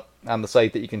 podcasts up on the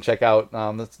site that you can check out.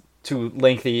 That's 2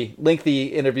 lengthy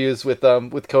interviews with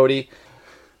Cody.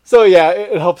 So yeah,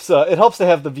 it helps to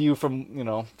have the view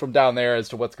from down there as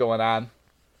to what's going on.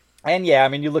 And yeah, I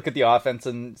mean, you look at the offense,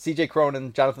 and C.J. Cron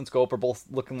and Jonathan Scope are both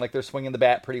looking like they're swinging the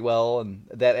bat pretty well, and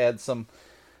that adds some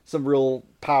real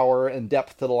power and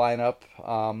depth to the lineup.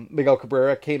 Miguel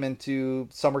Cabrera came into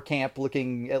summer camp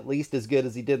looking at least as good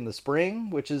as he did in the spring,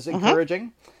 which is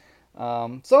encouraging.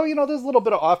 So, there's a little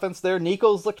bit of offense there.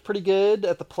 Nico's looked pretty good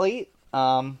at the plate.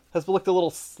 Has looked a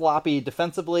little sloppy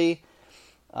defensively.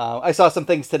 I saw some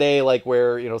things today, like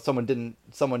where, someone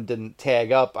didn't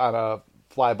tag up on a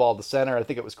fly ball to center. I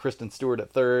think it was Kristen Stewart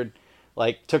at third,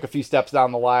 like took a few steps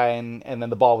down the line, and then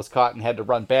the ball was caught and had to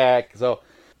run back. So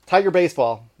Tiger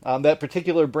baseball, that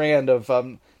particular brand of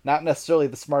not necessarily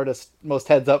the smartest, most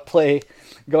heads-up play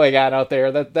going on out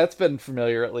there, that's been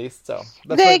familiar at least. So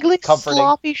that's vaguely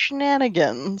sloppy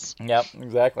shenanigans. Yep,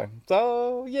 exactly.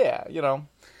 So yeah,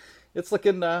 it's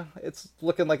looking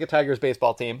like a Tigers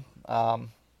baseball team.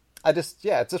 It's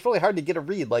just really hard to get a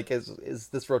read. Like, is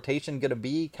this rotation going to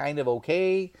be kind of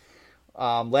okay?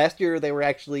 Last year they were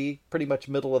actually pretty much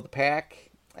middle of the pack,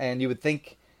 and you would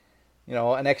think,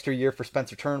 an extra year for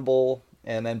Spencer Turnbull,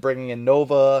 and then bringing in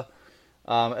Nova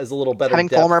as a little better. Having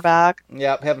depth. Fulmer back.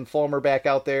 Yep, having Fulmer back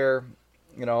out there.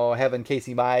 Having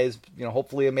Casey Mize,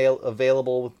 hopefully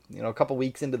available, a couple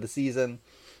weeks into the season.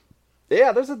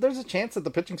 Yeah, there's a chance that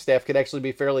the pitching staff could actually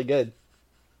be fairly good,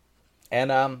 and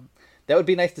that would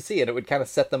be nice to see, and it would kind of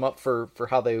set them up for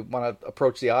how they want to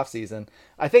approach the offseason.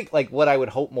 I think, like, what I would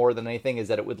hope more than anything is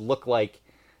that it would look like,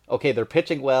 okay, they're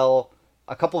pitching well,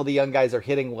 a couple of the young guys are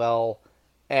hitting well,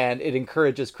 and it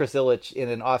encourages Chris Ilitch in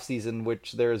an offseason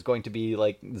which there is going to be,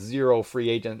 like, 0 free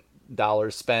agent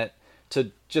dollars spent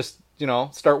to just,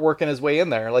 start working his way in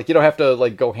there. Like, you don't have to,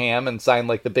 like, go ham and sign,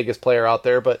 like, the biggest player out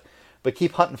there, but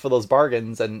keep hunting for those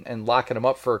bargains and locking them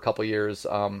up for a couple years,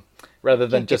 rather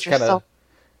than just kind of...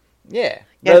 Yeah,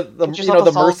 the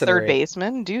mercenary third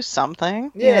baseman, do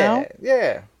something.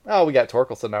 Yeah. Oh, we got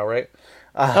Torkelson now, right?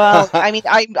 Well, I mean,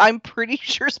 I'm pretty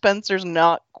sure Spencer's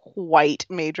not quite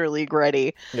major league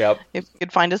ready. Yep. If you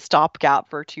could find a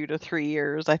stopgap for 2 to 3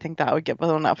 years, I think that would give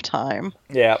us enough time.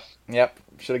 Yep.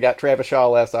 Should have got Travis Shaw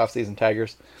last offseason,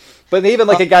 Tigers. But even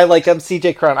like a guy like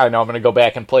C.J. Cron, I know I'm going to go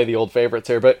back and play the old favorites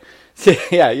here, but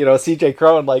yeah, C.J.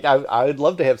 Cron, like I would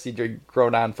love to have C.J.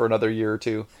 Cron on for another year or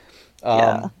two.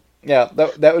 Yeah,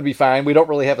 that would be fine. We don't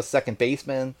really have a second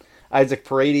baseman. Isaac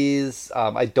Paredes,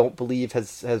 I don't believe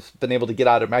has been able to get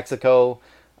out of Mexico.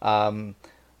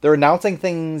 They're announcing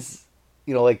things,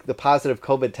 like the positive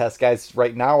COVID test guys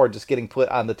right now are just getting put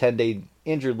on the 10-day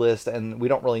injured list, and we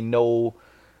don't really know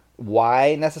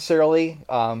why necessarily.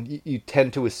 You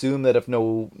tend to assume that if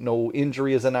no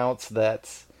injury is announced,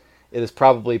 that it is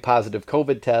probably positive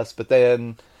COVID test, but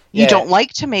then... You don't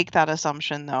like to make that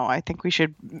assumption, though. I think we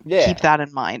should keep that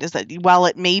in mind, is that while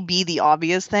it may be the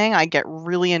obvious thing, I get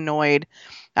really annoyed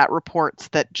at reports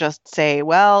that just say,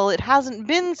 well, it hasn't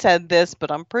been said this,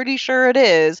 but I'm pretty sure it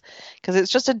is, because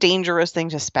it's just a dangerous thing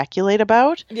to speculate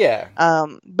about. Yeah.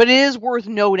 But it is worth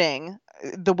noting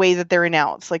the way that they're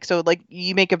announced. Like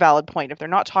you make a valid point. If they're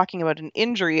not talking about an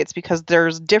injury, it's because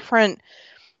there's different...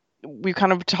 We've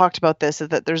kind of talked about this, is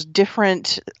that there's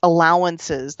different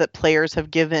allowances that players have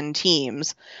given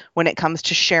teams when it comes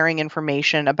to sharing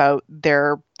information about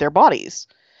their bodies.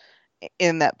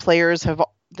 In that players have,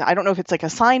 I don't know if it's like a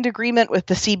signed agreement with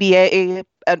the CBA,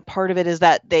 and part of it is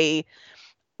that they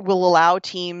will allow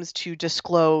teams to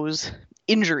disclose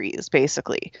injuries,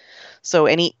 basically. So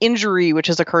any injury which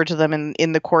has occurred to them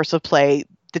in the course of play,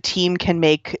 the team can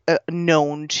make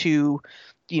known to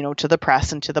the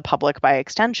press and to the public by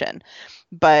extension.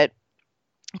 But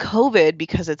COVID,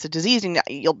 because it's a disease, and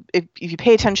if you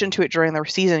pay attention to it during the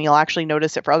season, you'll actually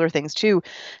notice it for other things too,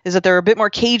 is that they're a bit more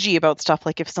cagey about stuff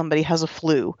like if somebody has a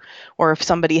flu or if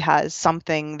somebody has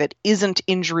something that isn't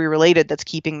injury related that's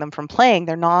keeping them from playing.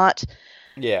 They're not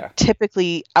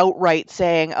typically outright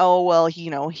saying, oh, well,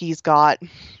 he's got,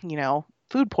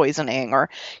 food poisoning, or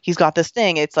he's got this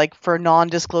thing. It's like for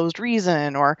non-disclosed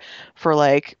reason, or for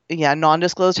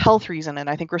non-disclosed health reason. And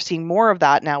I think we're seeing more of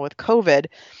that now with COVID,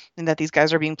 and that these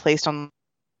guys are being placed on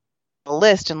the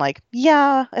list. And I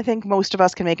think most of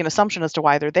us can make an assumption as to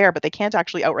why they're there, but they can't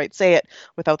actually outright say it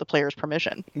without the player's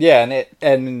permission. Yeah,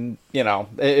 and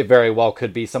it very well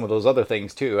could be some of those other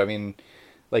things too. I mean,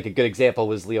 Like a good example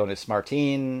was Leonis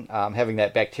Martin having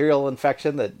that bacterial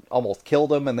infection that almost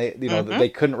killed him, and they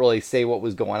couldn't really say what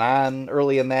was going on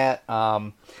early in that.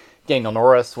 Daniel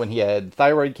Norris, when he had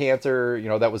thyroid cancer,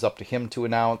 that was up to him to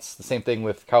announce. The same thing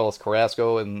with Carlos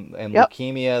Carrasco and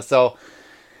leukemia. So,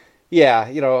 yeah,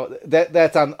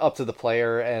 that's up to the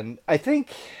player. And I think,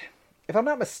 if I'm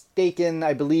not mistaken,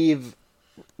 I believe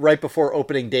right before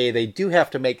opening day, they do have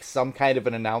to make some kind of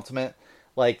an announcement,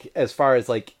 like as far as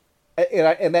like,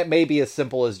 and that may be as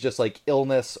simple as just like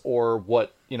illness or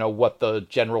what the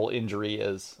general injury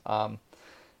is.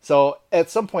 So at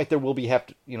some point there will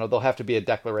there'll have to be a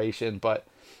declaration, but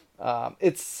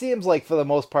it seems like for the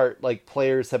most part, like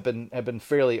players have been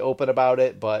fairly open about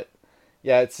it. But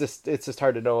yeah, it's just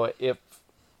hard to know if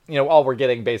all we're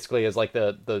getting basically is like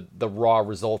the raw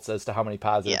results as to how many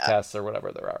positive tests or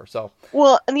whatever there are. So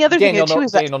well, and the other thing too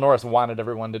is that Daniel Norris wanted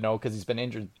everyone to know because he's been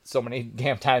injured so many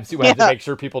damn times. He wanted to make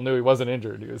sure people knew he wasn't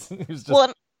injured. He was just.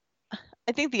 Well,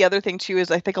 I think the other thing too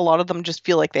is I think a lot of them just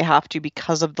feel like they have to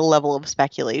because of the level of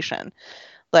speculation.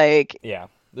 Like, yeah,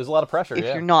 there's a lot of pressure. If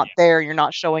you're not there, you're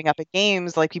not showing up at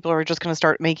games. Like, people are just going to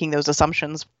start making those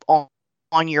assumptions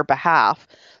on your behalf.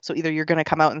 So either you're going to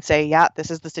come out and say, yeah,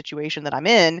 this is the situation that I'm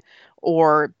in,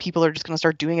 or people are just going to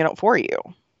start doing it for you.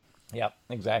 Yep,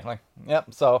 exactly.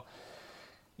 Yep. So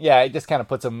yeah, it just kind of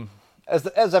puts them,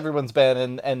 as everyone's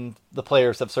been, and the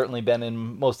players have certainly been in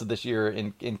most of this year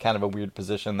in kind of a weird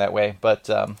position that way. But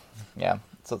yeah,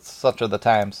 so such are the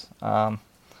times. I'm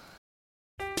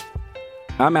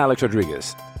Alex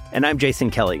Rodriguez. And I'm Jason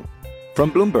Kelly.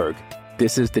 From Bloomberg,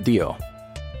 this is The Deal.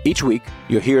 Each week,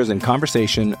 you'll hear us in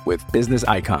conversation with business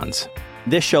icons.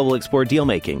 This show will explore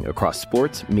deal-making across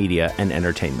sports, media, and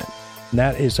entertainment.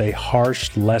 That is a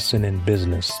harsh lesson in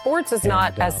business. Sports is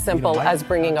not as simple as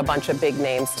bringing a bunch of big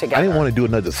names together. I didn't want to do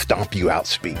another stomp you out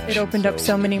speech. It opened up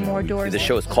so many more doors. The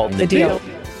show is called The Deal.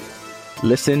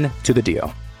 Listen to The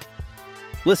Deal.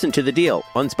 Listen to The Deal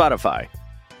on Spotify.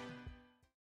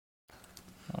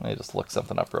 Let me just look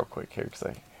something up real quick here because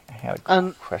I had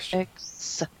a question.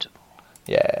 Unacceptable.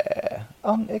 Yeah,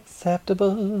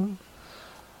 unacceptable.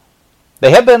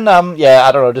 They have been, I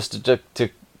don't know, just to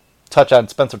touch on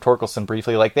Spencer Torkelson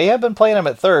briefly, like they have been playing him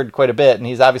at third quite a bit, and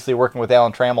he's obviously working with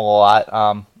Alan Trammell a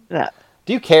lot. Yeah.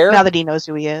 Do you care? Now that he knows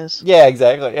who he is. Yeah,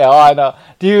 exactly. Yeah, I know.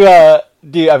 Do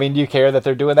you care that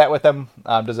they're doing that with him?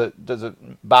 Does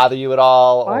it bother you at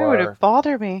all? Why would it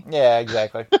bother me? Yeah,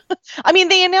 exactly. I mean,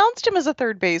 they announced him as a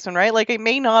third baseman, right? Like, it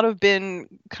may not have been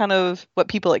kind of what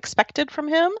people expected from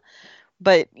him,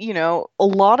 but, a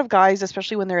lot of guys,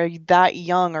 especially when they're that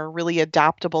young, are really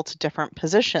adaptable to different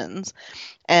positions.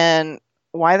 And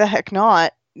why the heck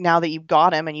not, now that you've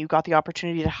got him and you've got the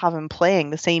opportunity to have him playing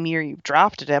the same year you've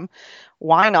drafted him,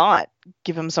 why not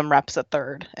give him some reps at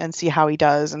third and see how he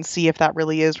does and see if that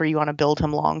really is where you want to build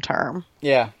him long term?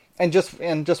 Yeah. And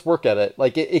just work at it.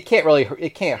 Like it can't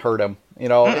hurt him.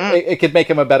 It could make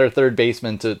him a better third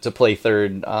baseman to play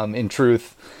third, in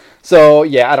truth. So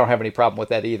yeah, I don't have any problem with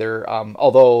that either.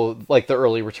 Although like the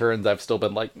early returns, I've still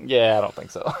been like, yeah, I don't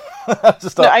think so. I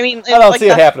don't see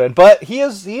it happening. But he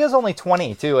is only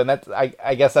 20 too, and that's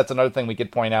I guess that's another thing we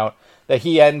could point out, that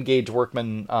he and Gage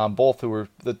Workman, both who were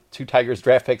the two Tigers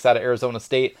draft picks out of Arizona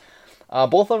State,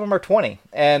 both of them are 20,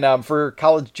 and for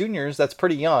college juniors, that's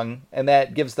pretty young, and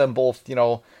that gives them both,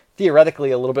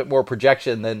 theoretically a little bit more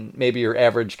projection than maybe your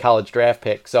average college draft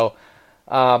pick. So.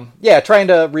 Trying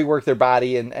to rework their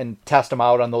body and test them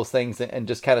out on those things and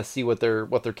just kind of see what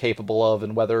they're capable of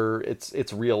and whether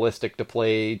it's realistic to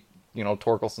play,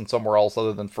 Torkelson somewhere else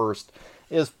other than first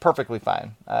is perfectly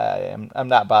fine. I'm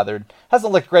not bothered.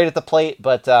 Hasn't looked great at the plate,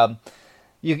 but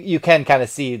you can kind of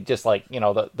see just like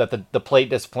that the plate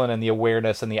discipline and the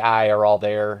awareness and the eye are all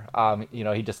there.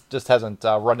 He just hasn't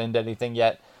run into anything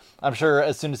yet. I'm sure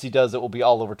as soon as he does, it will be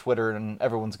all over Twitter, and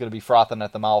everyone's going to be frothing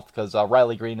at the mouth because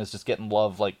Riley Green is just getting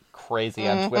love like crazy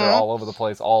on Twitter all over the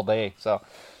place all day. So,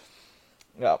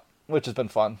 yeah, which has been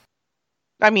fun.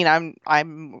 I mean,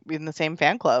 I'm in the same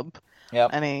fan club. Yeah.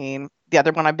 I mean, the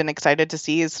other one I've been excited to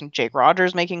see is some Jake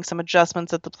Rogers making some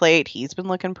adjustments at the plate. He's been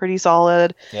looking pretty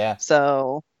solid. Yeah.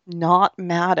 So, not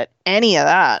mad at any of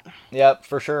that. Yeah,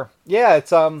 for sure. Yeah,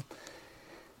 it's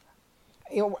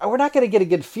we're not going to get a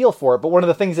good feel for it, but one of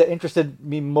the things that interested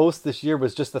me most this year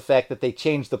was just the fact that they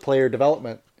changed the player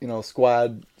development,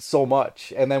 squad so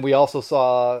much. And then we also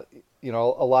saw, a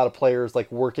lot of players like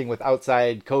working with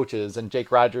outside coaches, and Jake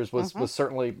Rogers was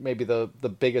certainly maybe the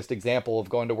biggest example of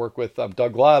going to work with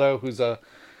Doug Lotto, who's a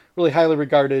really highly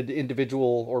regarded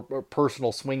individual or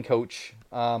personal swing coach.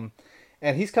 And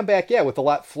he's come back, with a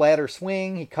lot flatter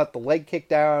swing. He cut the leg kick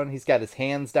down. He's got his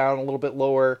hands down a little bit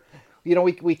lower.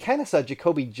 we kind of saw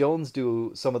Jacoby Jones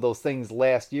do some of those things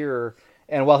last year,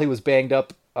 and while he was banged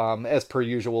up, as per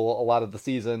usual, a lot of the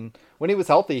season, when he was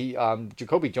healthy,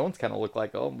 Jacoby Jones kind of looked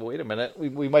like, oh, wait a minute,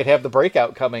 we might have the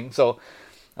breakout coming. So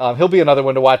he'll be another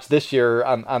one to watch this year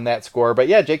on that score. But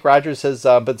yeah, Jake Rogers has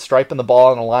been striping the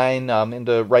ball on the line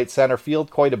into right center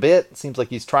field quite a bit. It seems like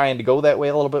he's trying to go that way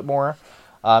a little bit more.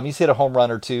 He's hit a home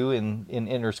run or two in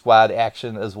inter-squad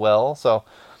action as well. So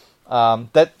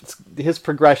his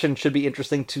progression should be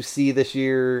interesting to see this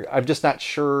year. I'm just not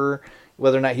sure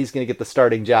whether or not he's going to get the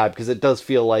starting job, because it does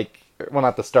feel like, well,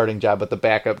 not the starting job, but the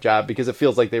backup job, because it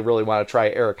feels like they really want to try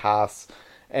Eric Haas,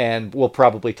 and we'll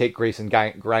probably take Grayson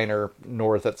Greiner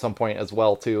north at some point as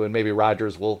well, too, and maybe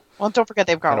Rogers will... Well, don't forget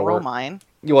they've got Romine.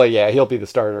 Well, yeah, he'll be the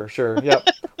starter, sure. Yep.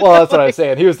 Well, that's what I was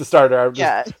saying. He was the starter. I'm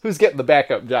just, who's getting the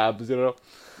backup jobs,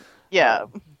 Yeah.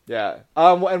 Yeah.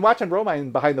 And watching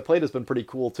Romine behind the plate has been pretty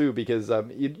cool, too, because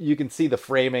you can see the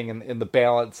framing and the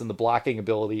balance and the blocking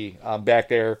ability back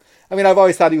there. I mean, I've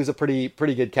always thought he was a pretty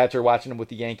good catcher watching him with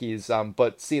the Yankees,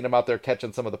 but seeing him out there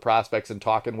catching some of the prospects and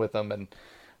talking with them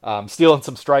and stealing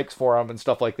some strikes for him and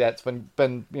stuff like that, it's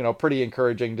been pretty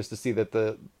encouraging just to see that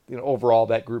the overall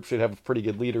that group should have pretty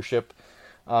good leadership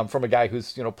from a guy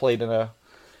who's played in a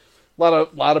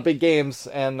lot of big games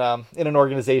and in an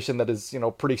organization that is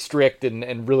pretty strict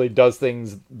and really does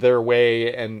things their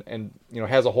way and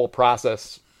has a whole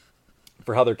process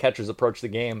for how their catchers approach the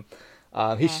game.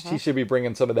 He should be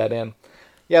bringing some of that in.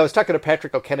 Yeah, I was talking to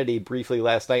Patrick O'Kennedy briefly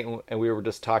last night, and we were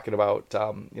just talking about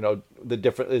the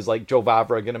difference is like Joe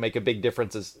Vavra going to make a big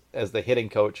difference as the hitting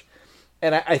coach,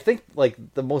 and I think like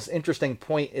the most interesting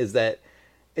point is that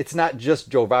it's not just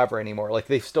Joe Vavra anymore. Like,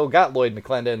 they've still got Lloyd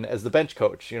McClendon as the bench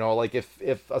coach. Like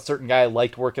if a certain guy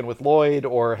liked working with Lloyd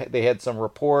or they had some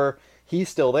rapport, he's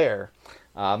still there.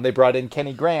 They brought in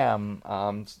Kenny Graham,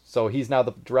 so he's now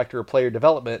the director of player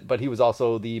development, but he was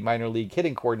also the minor league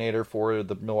hitting coordinator for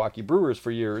the Milwaukee Brewers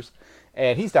for years,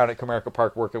 and he's down at Comerica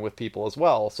Park working with people as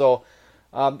well. So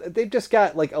they've just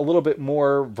got like a little bit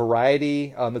more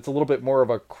variety. It's a little bit more of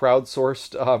a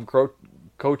crowdsourced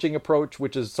coaching approach,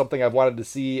 which is something I've wanted to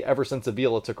see ever since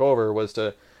Avila took over, was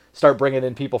to start bringing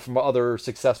in people from other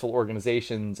successful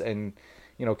organizations and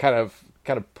kind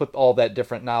of put all that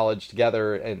different knowledge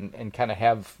together and kind of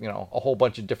have a whole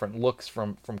bunch of different looks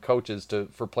from coaches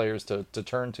for players to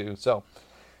turn to. So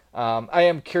I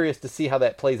am curious to see how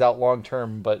that plays out long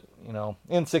term, but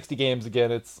in 60 games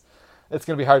again, it's going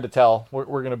to be hard to tell. We're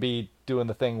going to be doing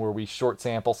the thing where we short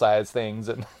sample size things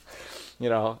and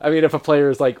I mean, if a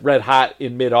player is like red hot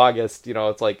in mid-August,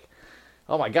 it's like,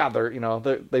 oh my God,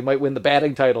 they might win the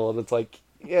batting title, and it's like,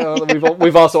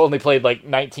 we've also only played like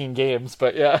 19 games,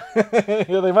 but yeah,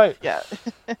 yeah, they might. Yeah,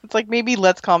 it's like maybe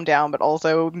let's calm down, but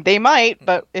also they might,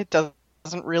 but it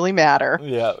doesn't really matter.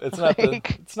 Yeah, it's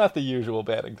not the usual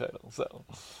batting title, so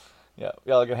yeah,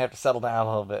 y'all are gonna have to settle down a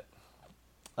little bit.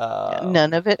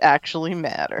 None of it actually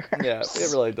matters. Yeah,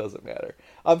 it really doesn't matter.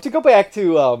 To go back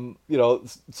to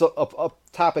a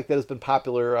topic that has been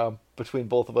popular between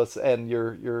both of us and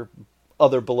your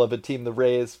other beloved team, the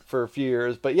Rays, for a few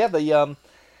years. But yeah, the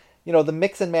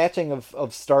mix and matching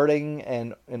of starting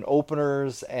and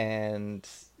openers and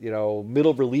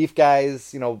middle relief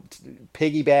guys,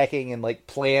 piggybacking and like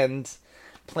planned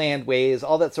ways,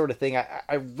 all that sort of thing.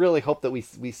 I really hope that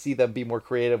we see them be more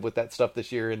creative with that stuff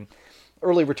this year. And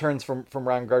early returns from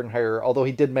Ron Gardenhire, although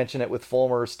he did mention it with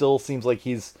Fulmer, still seems like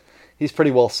he's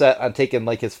pretty well set on taking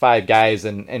like his 5 guys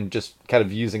and just kind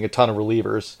of using a ton of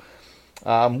relievers,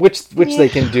 which they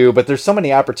can do. But there's so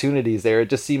many opportunities there.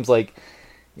 It just seems like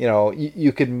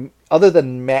you could, other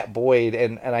than Matt Boyd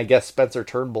and I guess Spencer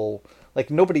Turnbull,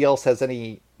 like nobody else has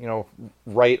any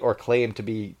right or claim to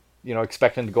be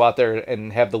expecting to go out there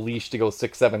and have the leash to go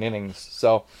 6-7 innings.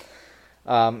 So.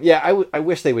 I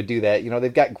wish they would do that.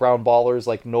 They've got ground ballers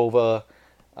like Nova.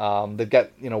 They've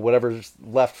got, whatever's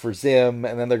left for Zim,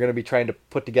 and then they're going to be trying to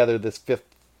put together this 5th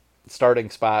starting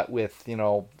spot with,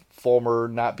 Fulmer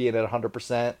not being at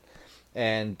 100%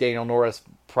 and Daniel Norris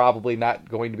probably not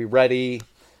going to be ready.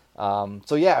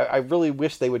 I really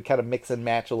wish they would kind of mix and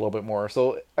match a little bit more.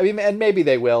 So, I mean, and maybe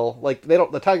they will. Like,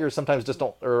 the Tigers sometimes just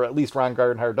don't, or at least Ron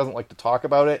Gardenhire doesn't like to talk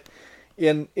about it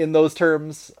in those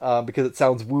terms, because it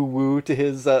sounds woo-woo to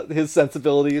his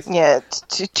sensibilities. Yeah,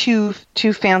 too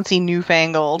fancy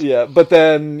newfangled. Yeah, but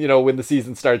then, when the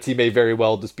season starts, he may very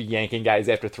well just be yanking guys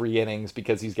after 3 innings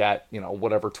because he's got,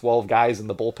 12 guys in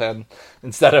the bullpen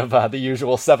instead of the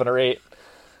usual 7 or 8,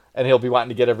 and he'll be wanting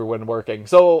to get everyone working.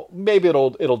 So maybe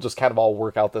it'll just kind of all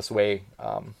work out this way,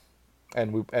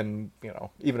 and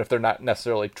even if they're not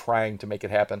necessarily trying to make it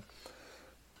happen.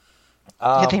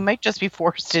 Yeah, they might just be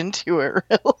forced into it,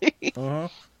 really. Mm-hmm.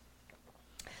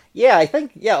 Yeah, I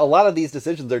think a lot of these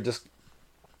decisions are just,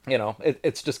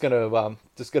 it's just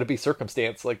gonna be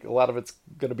circumstance. Like a lot of it's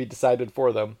gonna be decided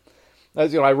for them.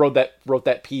 As I wrote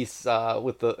that piece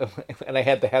with the and I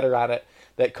had the header on it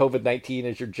that COVID-19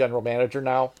 is your general manager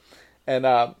now, and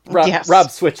Rob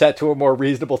switched that to a more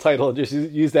reasonable title and just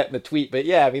use that in the tweet. But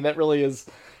yeah, I mean that really is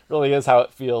how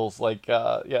it feels. Like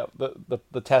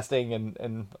the testing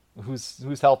and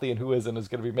who's healthy and who isn't is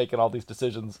going to be making all these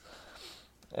decisions,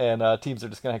 and teams are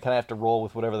just going to kind of have to roll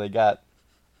with whatever they got.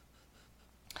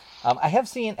 I have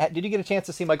seen. Did you get a chance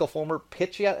to see Michael Fulmer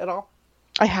pitch yet at all?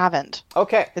 I haven't.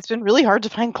 Okay. It's been really hard to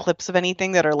find clips of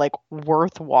anything that are like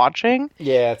worth watching.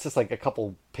 Yeah, it's just like a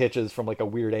couple pitches from like a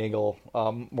weird angle.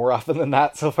 More often than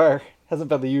not, so far hasn't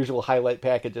been the usual highlight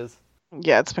packages.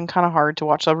 Yeah, it's been kind of hard to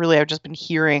watch. So really, I've just been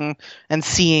hearing and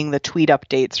seeing the tweet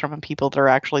updates from people that are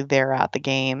actually there at the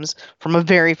games from a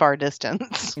very far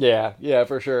distance. Yeah,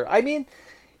 for sure. I mean,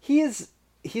 he's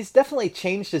definitely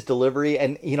changed his delivery,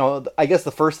 and I guess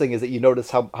the first thing is that you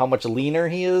notice how much leaner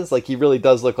he is. Like he really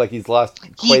does look like he's lost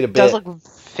quite a bit. He does look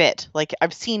fit. Like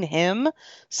I've seen him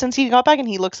since he got back, and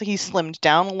he looks like he's slimmed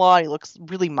down a lot. He looks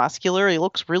really muscular. He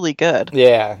looks really good.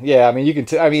 Yeah. I mean, you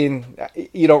can.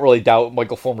 You don't really doubt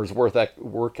Michael Fulmer's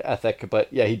work ethic,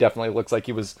 but yeah, he definitely looks like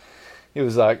he was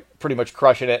pretty much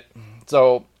crushing it.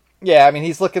 So yeah, I mean,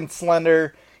 he's looking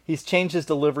slender. He's changed his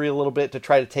delivery a little bit to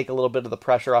try to take a little bit of the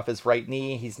pressure off his right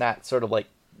knee. He's not sort of like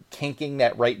kinking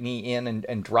that right knee in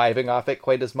and driving off it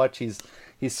quite as much. He's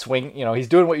swing, he's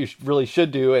doing what you really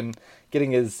should do and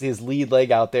getting his lead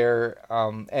leg out there.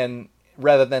 And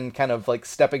rather than kind of like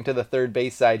stepping to the third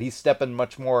base side, he's stepping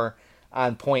much more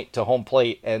on point to home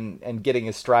plate and getting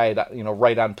his stride,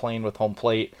 right on plane with home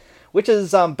plate, which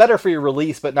is better for your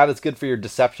release, but not as good for your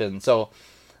deception. So,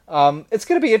 it's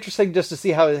going to be interesting just to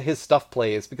see how his stuff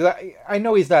plays, because I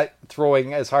know he's not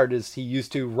throwing as hard as he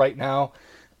used to right now.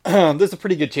 There's a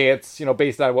pretty good chance,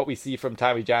 based on what we see from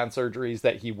Tommy John surgeries,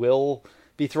 that he will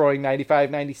be throwing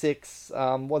 95, 96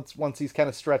 once he's kind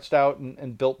of stretched out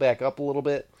and built back up a little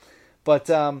bit. But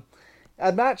I'm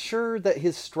not sure that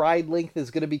his stride length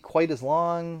is going to be quite as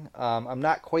long. I'm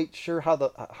not quite sure how the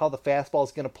fastball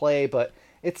is going to play, but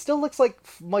it still looks like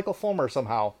Michael Fulmer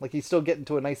somehow. Like he's still getting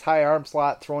to a nice high arm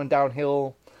slot, throwing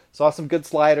downhill. Saw some good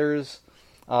sliders.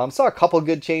 Saw a couple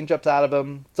good changeups out of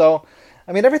him. So,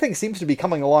 I mean, everything seems to be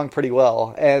coming along pretty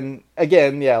well. And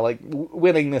again, yeah, like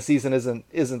winning this season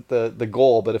isn't the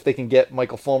goal. But if they can get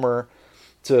Michael Fulmer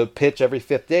to pitch every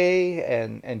fifth day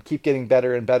and keep getting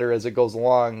better and better as it goes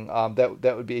along,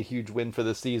 that would be a huge win for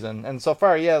this season. And so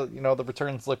far, yeah, the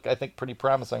returns look, I think, pretty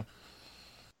promising.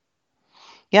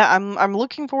 Yeah, I'm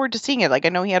looking forward to seeing it. Like I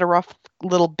know he had a rough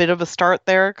little bit of a start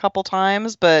there a couple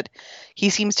times, but he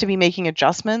seems to be making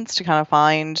adjustments to kind of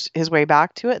find his way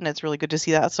back to it, and it's really good to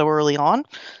see that so early on.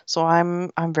 So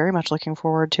I'm very much looking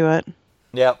forward to it.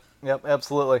 Yep,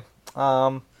 absolutely.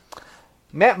 I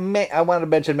wanted to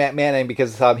mention Matt Manning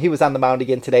because he was on the mound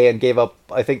again today and gave up,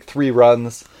 I think, 3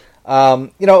 runs.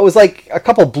 It was like a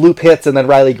couple bloop hits, and then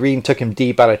Riley Green took him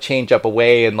deep on a changeup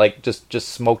away and like just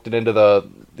smoked it into the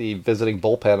visiting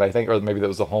bullpen, I think, or maybe that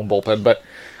was the home bullpen, but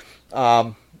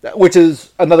which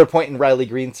is another point in Riley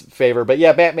Green's favor. But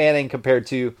yeah, Matt Manning compared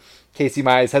to Casey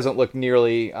Mize hasn't looked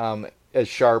nearly as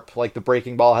sharp. Like the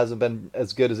breaking ball hasn't been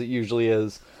as good as it usually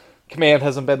is. Command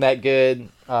hasn't been that good.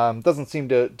 Doesn't seem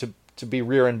to be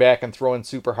rearing back and throwing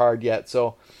super hard yet.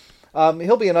 So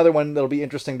he'll be another one that'll be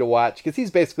interesting to watch because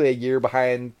he's basically a year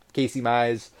behind Casey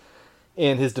Mize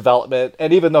in his development.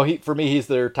 And even though for me he's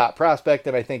their top prospect,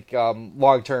 and I think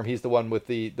long term he's the one with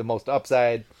the most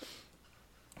upside,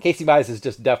 Casey Mize is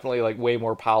just definitely like way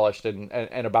more polished and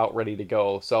about ready to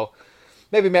go. So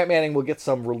maybe Matt Manning will get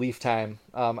some relief time.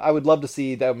 I would love to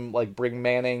see them like bring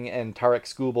Manning and Tarek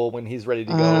Skubal when he's ready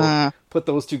to go. Put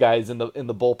those two guys in the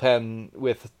bullpen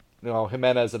with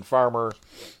Jimenez and Farmer,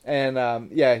 and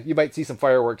you might see some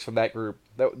fireworks from that group.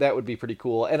 That would be pretty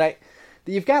cool. And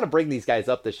you've got to bring these guys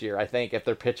up this year, I think, if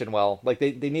they're pitching well. Like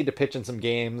they need to pitch in some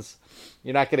games.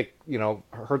 You're not going to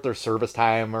hurt their service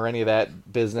time or any of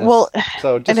that business. Well,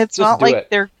 so just, and it's just not do like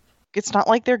it. It's not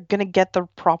like they're going to get the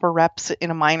proper reps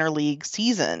in a minor league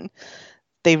season.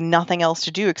 They have nothing else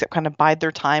to do except kind of bide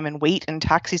their time and wait in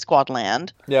taxi squad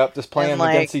land. Yep, just playing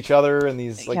against each other in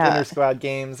these inter squad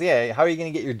games. Yeah, how are you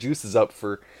going to get your juices up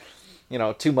for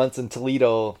 2 months in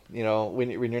Toledo? When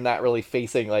you're not really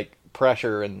facing like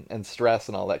pressure and stress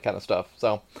and all that kind of stuff.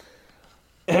 So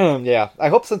yeah, I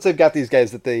hope since they've got these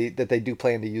guys that they do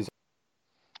plan to use them.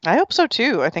 I hope so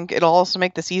too. I think it'll also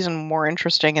make the season more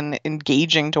interesting and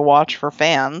engaging to watch for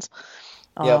fans.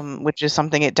 which is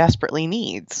something it desperately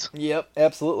needs. Yep,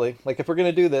 absolutely. Like if we're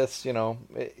gonna do this,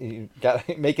 you got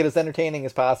to make it as entertaining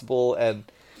as possible and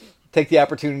take the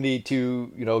opportunity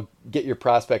to get your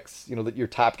prospects, your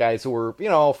top guys who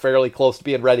are fairly close to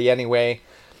being ready anyway.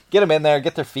 Get them in there,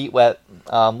 get their feet wet,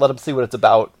 let them see what it's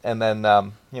about, and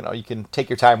then you can take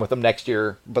your time with them next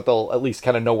year, but they'll at least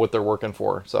kind of know what they're working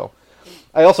for. So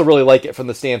I also really like it from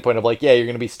the standpoint of like, yeah, you're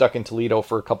going to be stuck in Toledo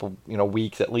for a couple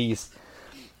weeks at least.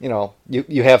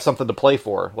 You have something to play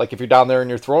for. Like if you're down there and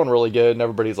you're throwing really good, and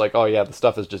everybody's like, oh yeah, the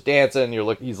stuff is just dancing.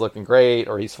 He's looking great,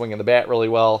 or he's swinging the bat really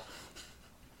well.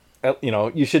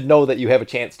 You should know that you have a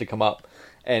chance to come up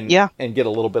and get a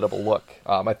little bit of a look.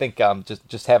 I think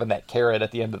just having that carrot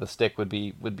at the end of the stick would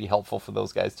be helpful for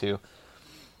those guys too.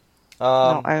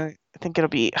 No, I think it'll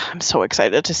be. I'm so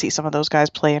excited to see some of those guys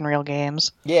play in real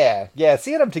games. Yeah,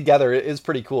 seeing them together is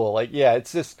pretty cool. Like, yeah,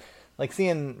 it's just like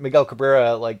seeing Miguel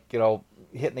Cabrera,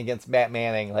 hitting against Matt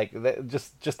Manning. Like,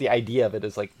 just the idea of it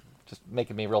is like just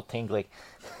making me real tingly.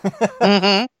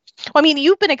 Well, I mean,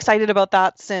 you've been excited about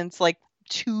that since 3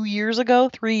 years ago.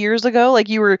 Like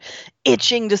you were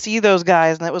itching to see those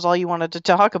guys, and that was all you wanted to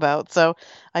talk about. So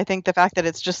I think the fact that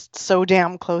it's just so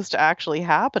damn close to actually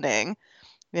happening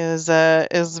is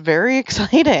very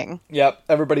exciting. Yep,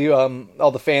 everybody,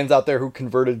 all the fans out there who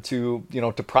converted to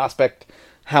to prospect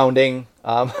hounding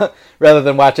rather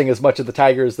than watching as much of the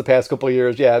Tigers the past couple of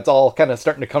years. Yeah, it's all kind of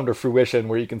starting to come to fruition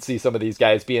where you can see some of these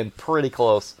guys being pretty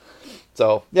close.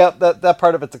 So yeah, that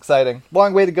part of it's exciting.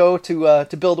 Long way to go to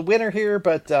build a winner here,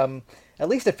 but at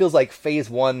least it feels like phase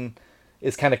 1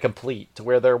 is kind of complete, to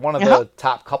where they're one of the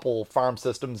top couple farm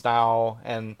systems now,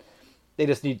 and they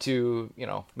just need to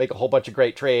make a whole bunch of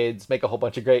great trades, make a whole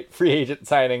bunch of great free agent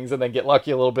signings, and then get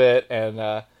lucky a little bit,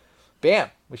 and bam,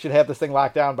 we should have this thing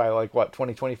locked down by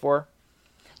 2024.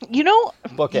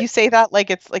 Book it. You say that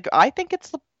I think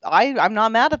I'm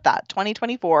not mad at that.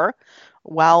 2024.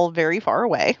 While very far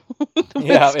away,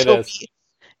 it is.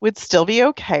 Would still be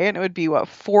okay, and it would be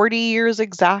 40 years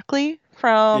exactly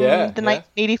from the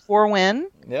 1984 win.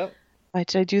 Yep.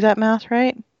 Did I do that math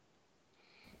right?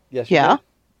 Yes. You did.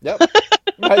 Yep.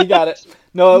 No, you got it.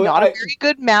 No, not a very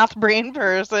good math brain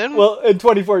person. Well, in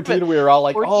 2014, we were all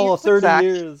like, 30 exactly.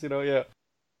 years, Yeah.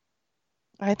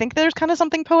 I think there's kind of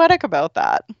something poetic about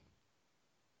that.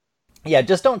 Yeah,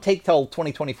 just don't take till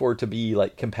 2024 to be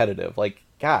competitive.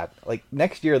 God,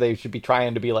 next year they should be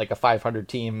trying to be a 500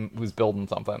 team who's building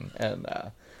something, and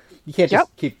you can't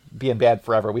just keep being bad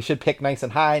forever. We should pick nice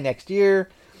and high next year.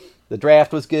 The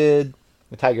draft was good.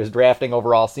 The Tigers drafting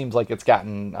overall seems like it's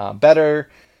gotten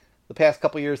better. The past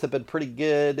couple years have been pretty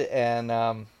good, and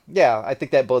I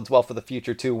think that bodes well for the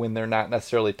future too, when they're not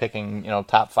necessarily picking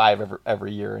top 5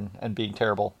 every year and being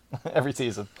terrible every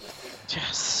season.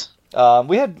 Yes.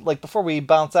 We had before we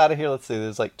bounce out of here, let's see,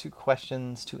 there's 2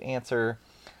 questions to answer.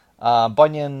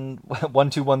 Bunyan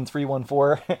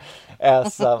 121314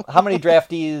 asks, how many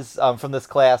draftees from this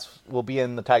class will be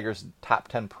in the Tigers' top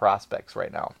 10 prospects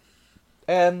right now?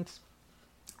 And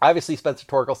obviously Spencer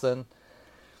Torkelson,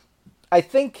 I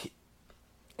think,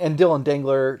 and Dylan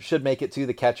Dingler should make it to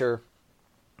the catcher.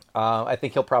 I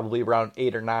think he'll probably around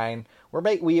 8 or 9.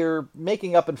 We are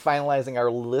making up and finalizing our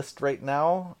list right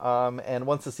now, and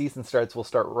once the season starts, we'll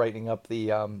start writing up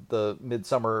the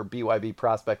midsummer BYB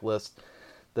prospect list,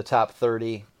 the top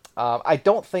 30. I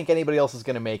don't think anybody else is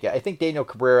going to make it. I think Daniel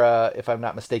Cabrera, if I'm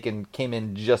not mistaken, came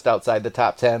in just outside the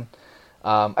top 10.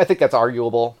 I think that's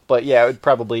arguable, but yeah, it would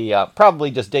probably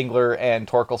just Dingler and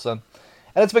Torkelson.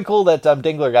 And it's been cool that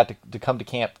Dingler got to come to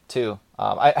camp too.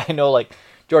 I know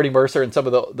Jordy Mercer and some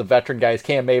of the veteran guys,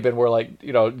 Cam Maben, were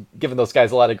giving those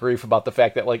guys a lot of grief about the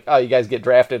fact that oh, you guys get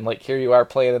drafted and here you are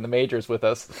playing in the majors with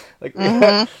us. You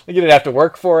didn't have to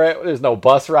work for it. There's no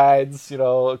bus rides,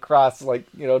 across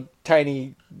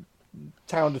tiny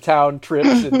town to town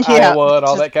trips in Iowa and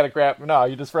all that kind of crap. No,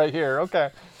 you're just right here. Okay.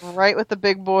 Right with the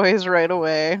big boys right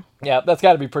away. Yeah, that's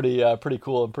got to be pretty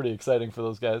cool and pretty exciting for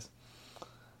those guys.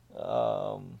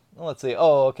 Let's see.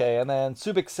 Oh, okay. And then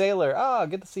Subic Sailor.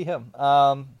 Good to see him.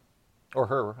 Or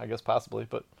her, I guess, possibly.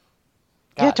 But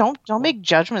God, yeah, don't make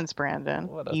judgments, Brandon.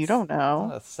 You don't know.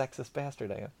 What a sexist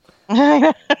bastard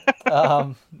I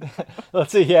am.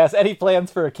 Let's see. He asks, any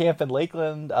plans for a camp in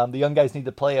Lakeland? The young guys need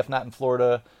to play, if not in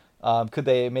Florida. Could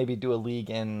they maybe do a league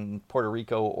in Puerto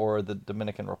Rico or the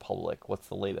Dominican Republic? What's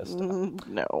the latest?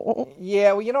 No.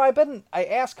 Yeah, well, I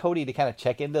asked Cody to kind of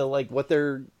check into what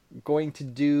they're going to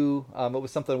do. It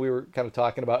was something we were kind of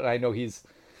talking about, and I know he's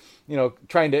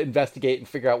trying to investigate and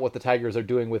figure out what the Tigers are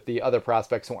doing with the other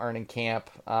prospects who aren't in camp.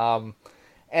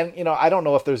 And, I don't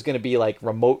know if there's going to be like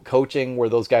remote coaching where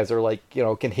those guys are like,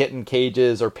 can hit in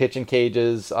cages or pitch in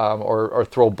cages, or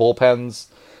throw bullpens,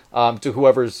 to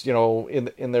whoever's,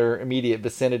 in their immediate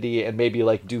vicinity, and maybe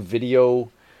like do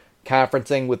video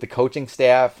conferencing with the coaching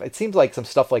staff. It seems like some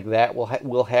stuff like that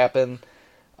will happen.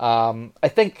 I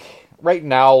think right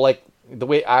now, like the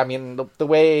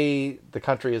way the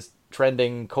country is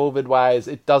trending COVID wise,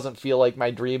 it doesn't feel like my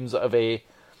dreams of a,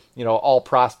 all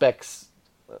prospects,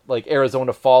 like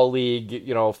Arizona Fall League,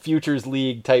 Futures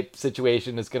League type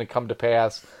situation is going to come to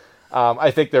pass.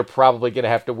 I think they're probably going to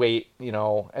have to wait,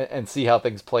 and see how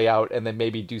things play out, and then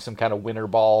maybe do some kind of winter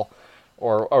ball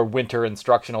or winter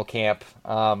instructional camp.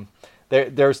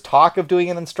 There's talk of doing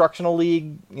an instructional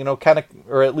league, kind of,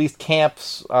 or at least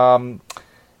camps,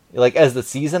 like as the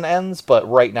season ends. But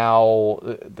right now,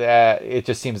 that it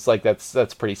just seems like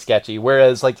that's pretty sketchy.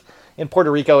 Whereas like in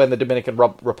Puerto Rico and the Dominican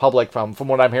Republic, from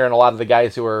what I'm hearing, a lot of the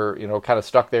guys who are kind of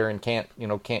stuck there and can't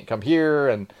come here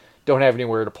and don't have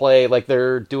anywhere to play, like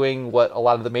they're doing what a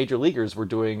lot of the major leaguers were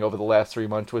doing over the last 3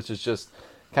 months, which is just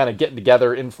kind of getting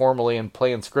together informally and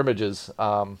playing scrimmages.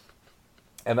 And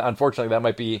unfortunately, that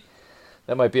might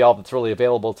be all that's really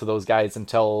available to those guys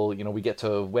until we get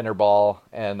to winter ball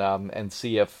and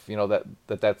see if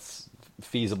that's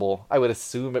feasible. I would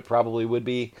assume it probably would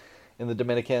be in the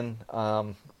Dominican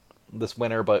this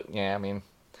winter, but yeah, I mean,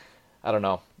 I don't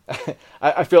know.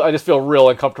 I just feel real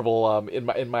uncomfortable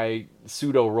in my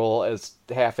pseudo role as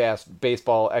half-assed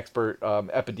baseball expert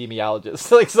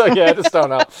epidemiologist. Like, so yeah, I just don't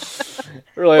know.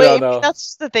 Really don't know. I mean,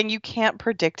 that's the thing. You can't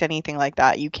predict anything like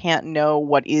that. You can't know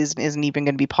what is and isn't even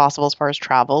going to be possible as far as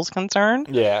travel is concerned.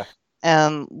 Yeah.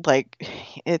 And like,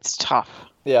 it's tough.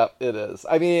 Yeah, it is.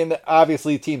 I mean,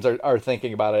 obviously teams are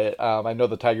thinking about it. I know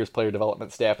the Tigers player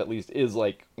development staff at least is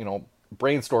like,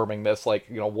 brainstorming this, like,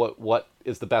 what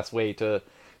is the best way to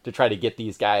try to get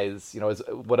these guys, is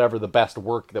whatever the best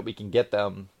work that we can get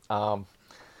them.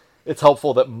 It's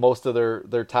helpful that most of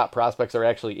their top prospects are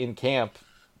actually in camp,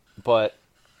 but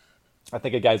I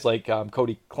think of guys like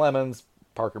Cody Clemens,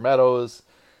 Parker Meadows.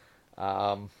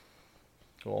 Who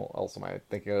else am I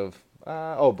thinking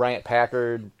of? Bryant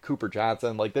Packard, Cooper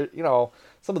Johnson. Like, they're,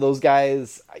 some of those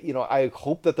guys, I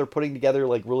hope that they're putting together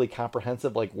like really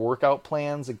comprehensive like workout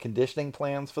plans and conditioning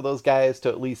plans for those guys to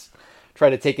at least try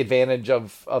to take advantage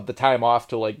of the time off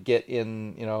to like get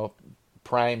in,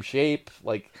 prime shape.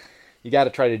 Like, you got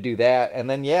to try to do that. And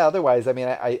then, yeah, otherwise, I mean,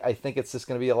 I think it's just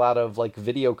going to be a lot of like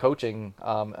video coaching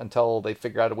until they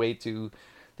figure out a way to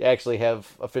actually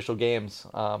have official games.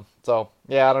 So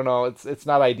yeah, I don't know. It's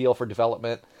not ideal for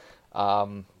development.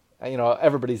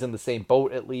 Everybody's in the same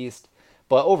boat at least.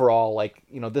 But overall, like,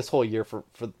 this whole year for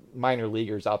minor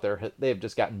leaguers out there, they've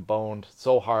just gotten boned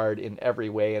so hard in every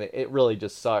way, and it really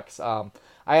just sucks. I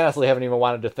honestly haven't even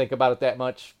wanted to think about it that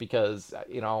much because,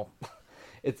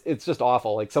 it's just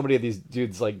awful. Like, so many of these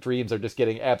dudes' like dreams are just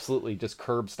getting absolutely just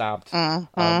curb stomped in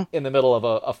the middle of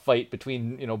a fight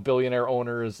between, billionaire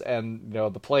owners and,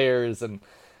 the players. And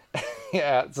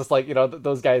yeah, it's just like,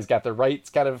 those guys got their rights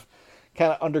kind of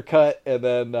undercut, and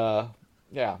then,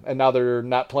 yeah, and now they're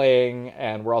not playing,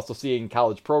 and we're also seeing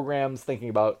college programs thinking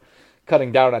about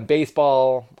cutting down on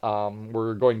baseball.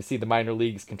 We're going to see the minor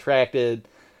leagues contracted,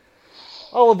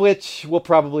 all of which will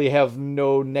probably have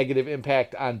no negative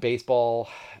impact on baseball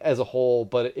as a whole,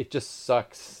 but it just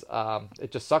sucks.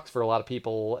 It just sucks for a lot of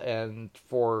people, and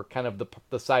for kind of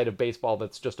the side of baseball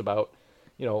that's just about,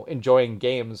 enjoying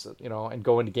games, and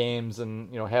going to games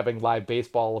and, having live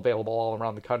baseball available all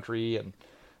around the country, and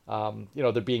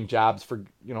there being jobs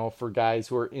for guys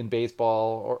who are in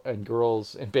baseball and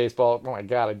girls in baseball. Oh my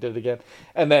God, I did it again.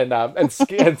 And then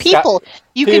and people.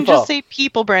 You can just say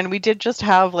people, Brandon. We did just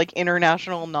have like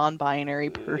international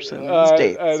non-binary person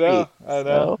dates. I know.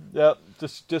 So. Yep.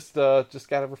 Just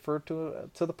gotta refer to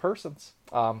the persons.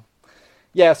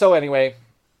 Yeah. So anyway,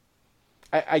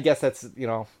 I guess that's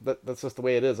that's just the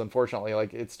way it is. Unfortunately,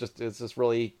 like it's just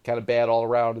really kind of bad all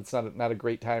around. It's not a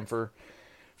great time for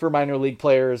minor league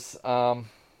players,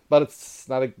 but it's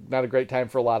not a great time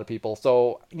for a lot of people.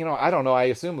 So, I don't know. I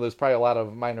assume there's probably a lot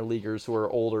of minor leaguers who are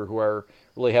older who are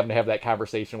really having to have that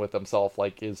conversation with themselves.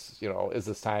 Like, is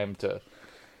this time to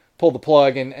pull the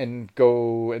plug and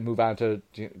go and move on to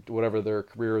whatever their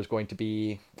career is going to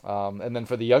be? And then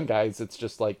for the young guys, it's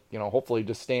just like, hopefully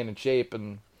just staying in shape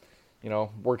and,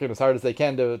 working as hard as they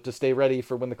can to stay ready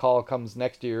for when the call comes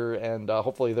next year. And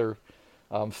hopefully they're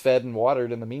fed and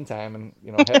watered in the meantime, and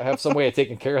have some way of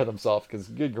taking care of themselves, because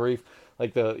good grief,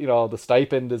 like the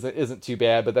stipend isn't too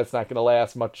bad, but that's not going to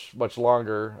last much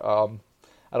longer.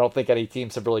 I don't think any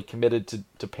teams have really committed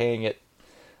to paying it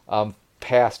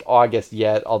past August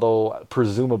yet, although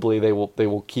presumably they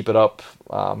will keep it up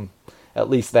at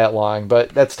least that long. But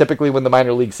that's typically when the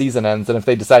minor league season ends, and if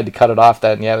they decide to cut it off,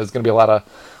 then yeah, there's going to be a lot of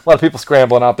people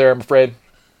scrambling out there, I'm afraid.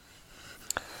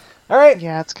 All right.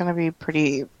 Yeah, it's going to be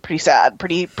pretty sad,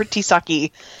 pretty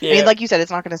sucky. Yeah. I mean, like you said,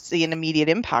 it's not going to see an immediate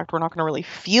impact. We're not going to really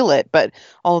feel it, but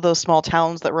all of those small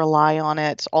towns that rely on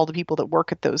it, all the people that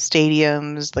work at those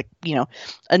stadiums, like,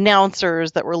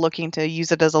 announcers that were looking to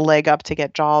use it as a leg up to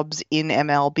get jobs in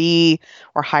MLB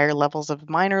or higher levels of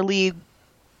minor league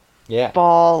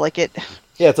ball, like it.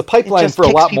 Yeah, it's a pipeline just for a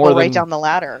kicks lot people more than right down the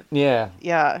ladder. Yeah.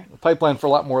 Yeah. A pipeline for a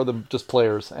lot more than just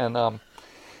players, and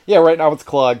yeah, right now it's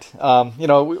clogged.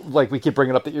 We keep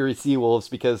bringing up the Erie Seawolves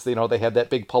because they had that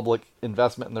big public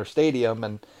investment in their stadium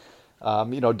and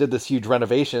did this huge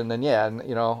renovation,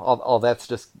 and all that's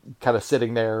just kind of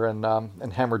sitting there and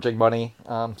hemorrhaging money.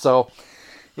 So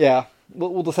yeah,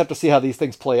 we'll just have to see how these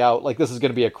things play out. Like, this is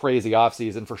going to be a crazy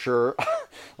offseason for sure.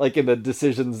 Like, in the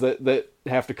decisions that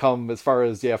have to come as far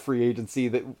as free agency,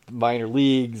 that minor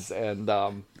leagues and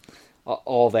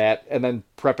all that, and then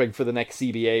prepping for the next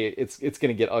CBA, it's going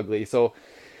to get ugly. So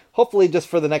hopefully just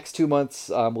for the next 2 months,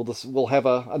 we'll have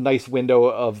a nice window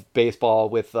of baseball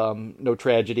with no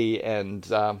tragedy and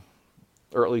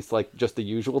or at least like just the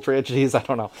usual tragedies. I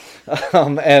don't know,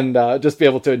 and just be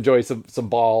able to enjoy some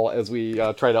ball as we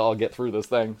try to all get through this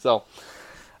thing. So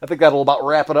I think that'll about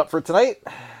wrap it up for tonight.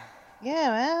 Yeah,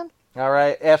 man. All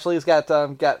right, Ashley's got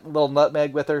little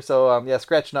Nutmeg with her, so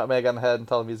scratch Nutmeg on the head and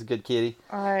tell him he's a good kitty.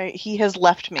 All right, he has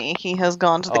left me. He has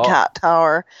gone to the cat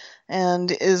tower and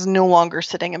is no longer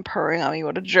sitting and purring on me.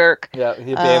 What a jerk! Yeah,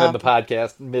 he abandoned the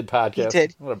podcast mid-podcast. He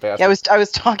did. What a bastard! Yeah, I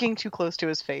was talking too close to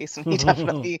his face, and he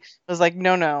definitely was like,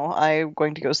 "No, I'm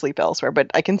going to go sleep elsewhere."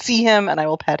 But I can see him, and I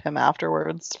will pet him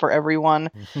afterwards for everyone.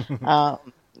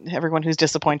 Everyone who's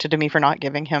disappointed in me for not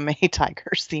giving him a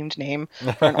Tigers-themed name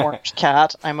for an orange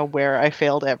cat. I'm aware I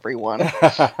failed everyone.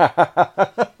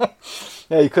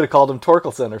 Yeah, you could have called him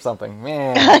Torkelson or something.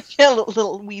 Man. Yeah,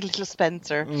 little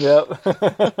Spencer.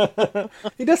 Yep.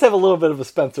 He does have a little bit of a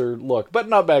Spencer look, but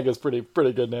Nutmeg is pretty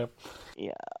good name.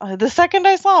 Yeah. The second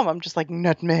I saw him, I'm just like,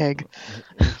 Nutmeg.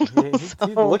 He looks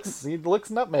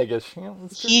nutmegish. Yeah,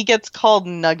 he gets called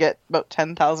Nugget about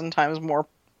 10,000 times more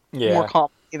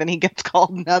commonly than he gets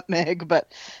called Nutmeg, but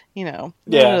it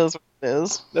is what it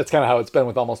is. That's kind of how it's been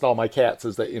with almost all my cats,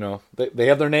 is that they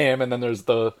have their name, and then there's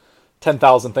the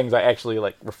 10,000 things I actually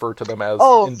refer to them as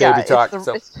in baby talk.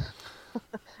 It's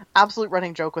absolute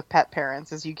running joke with pet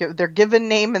parents is their given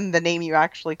name and the name you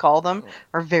actually call them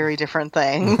are very different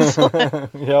things.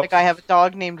 Yep. Like, I have a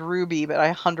dog named Ruby, but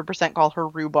I 100% call her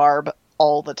Rhubarb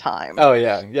all the time. Oh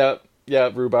yeah.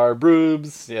 Yeah, Rhubarb,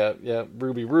 Rubes,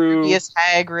 Ruby Roo. Rubius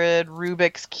Hagrid,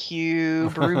 Rubik's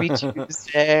Cube, Ruby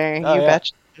Tuesday. You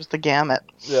betcha, just the gamut.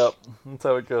 Yep, that's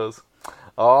how it goes.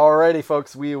 Alrighty,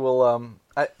 folks, we will,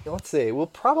 let's see, we'll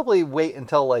probably wait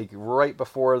until, right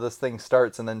before this thing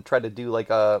starts and then try to do,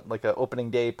 a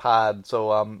opening day pod,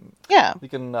 so, you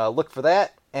can look for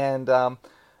that, and,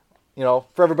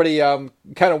 for everybody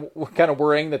kind of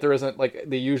worrying that there isn't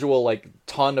the usual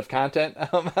ton of content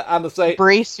on the site.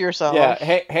 Brace yourself.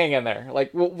 Yeah, hang in there.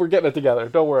 We're getting it together.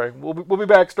 Don't worry. We'll be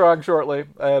back strong shortly,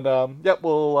 and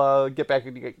we'll get back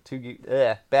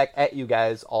back at you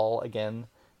guys all again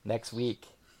next week.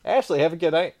 Ashley, have a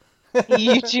good night.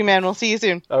 You too, man. We'll see you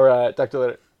soon. All right, talk to you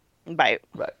later. Bye.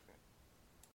 Bye.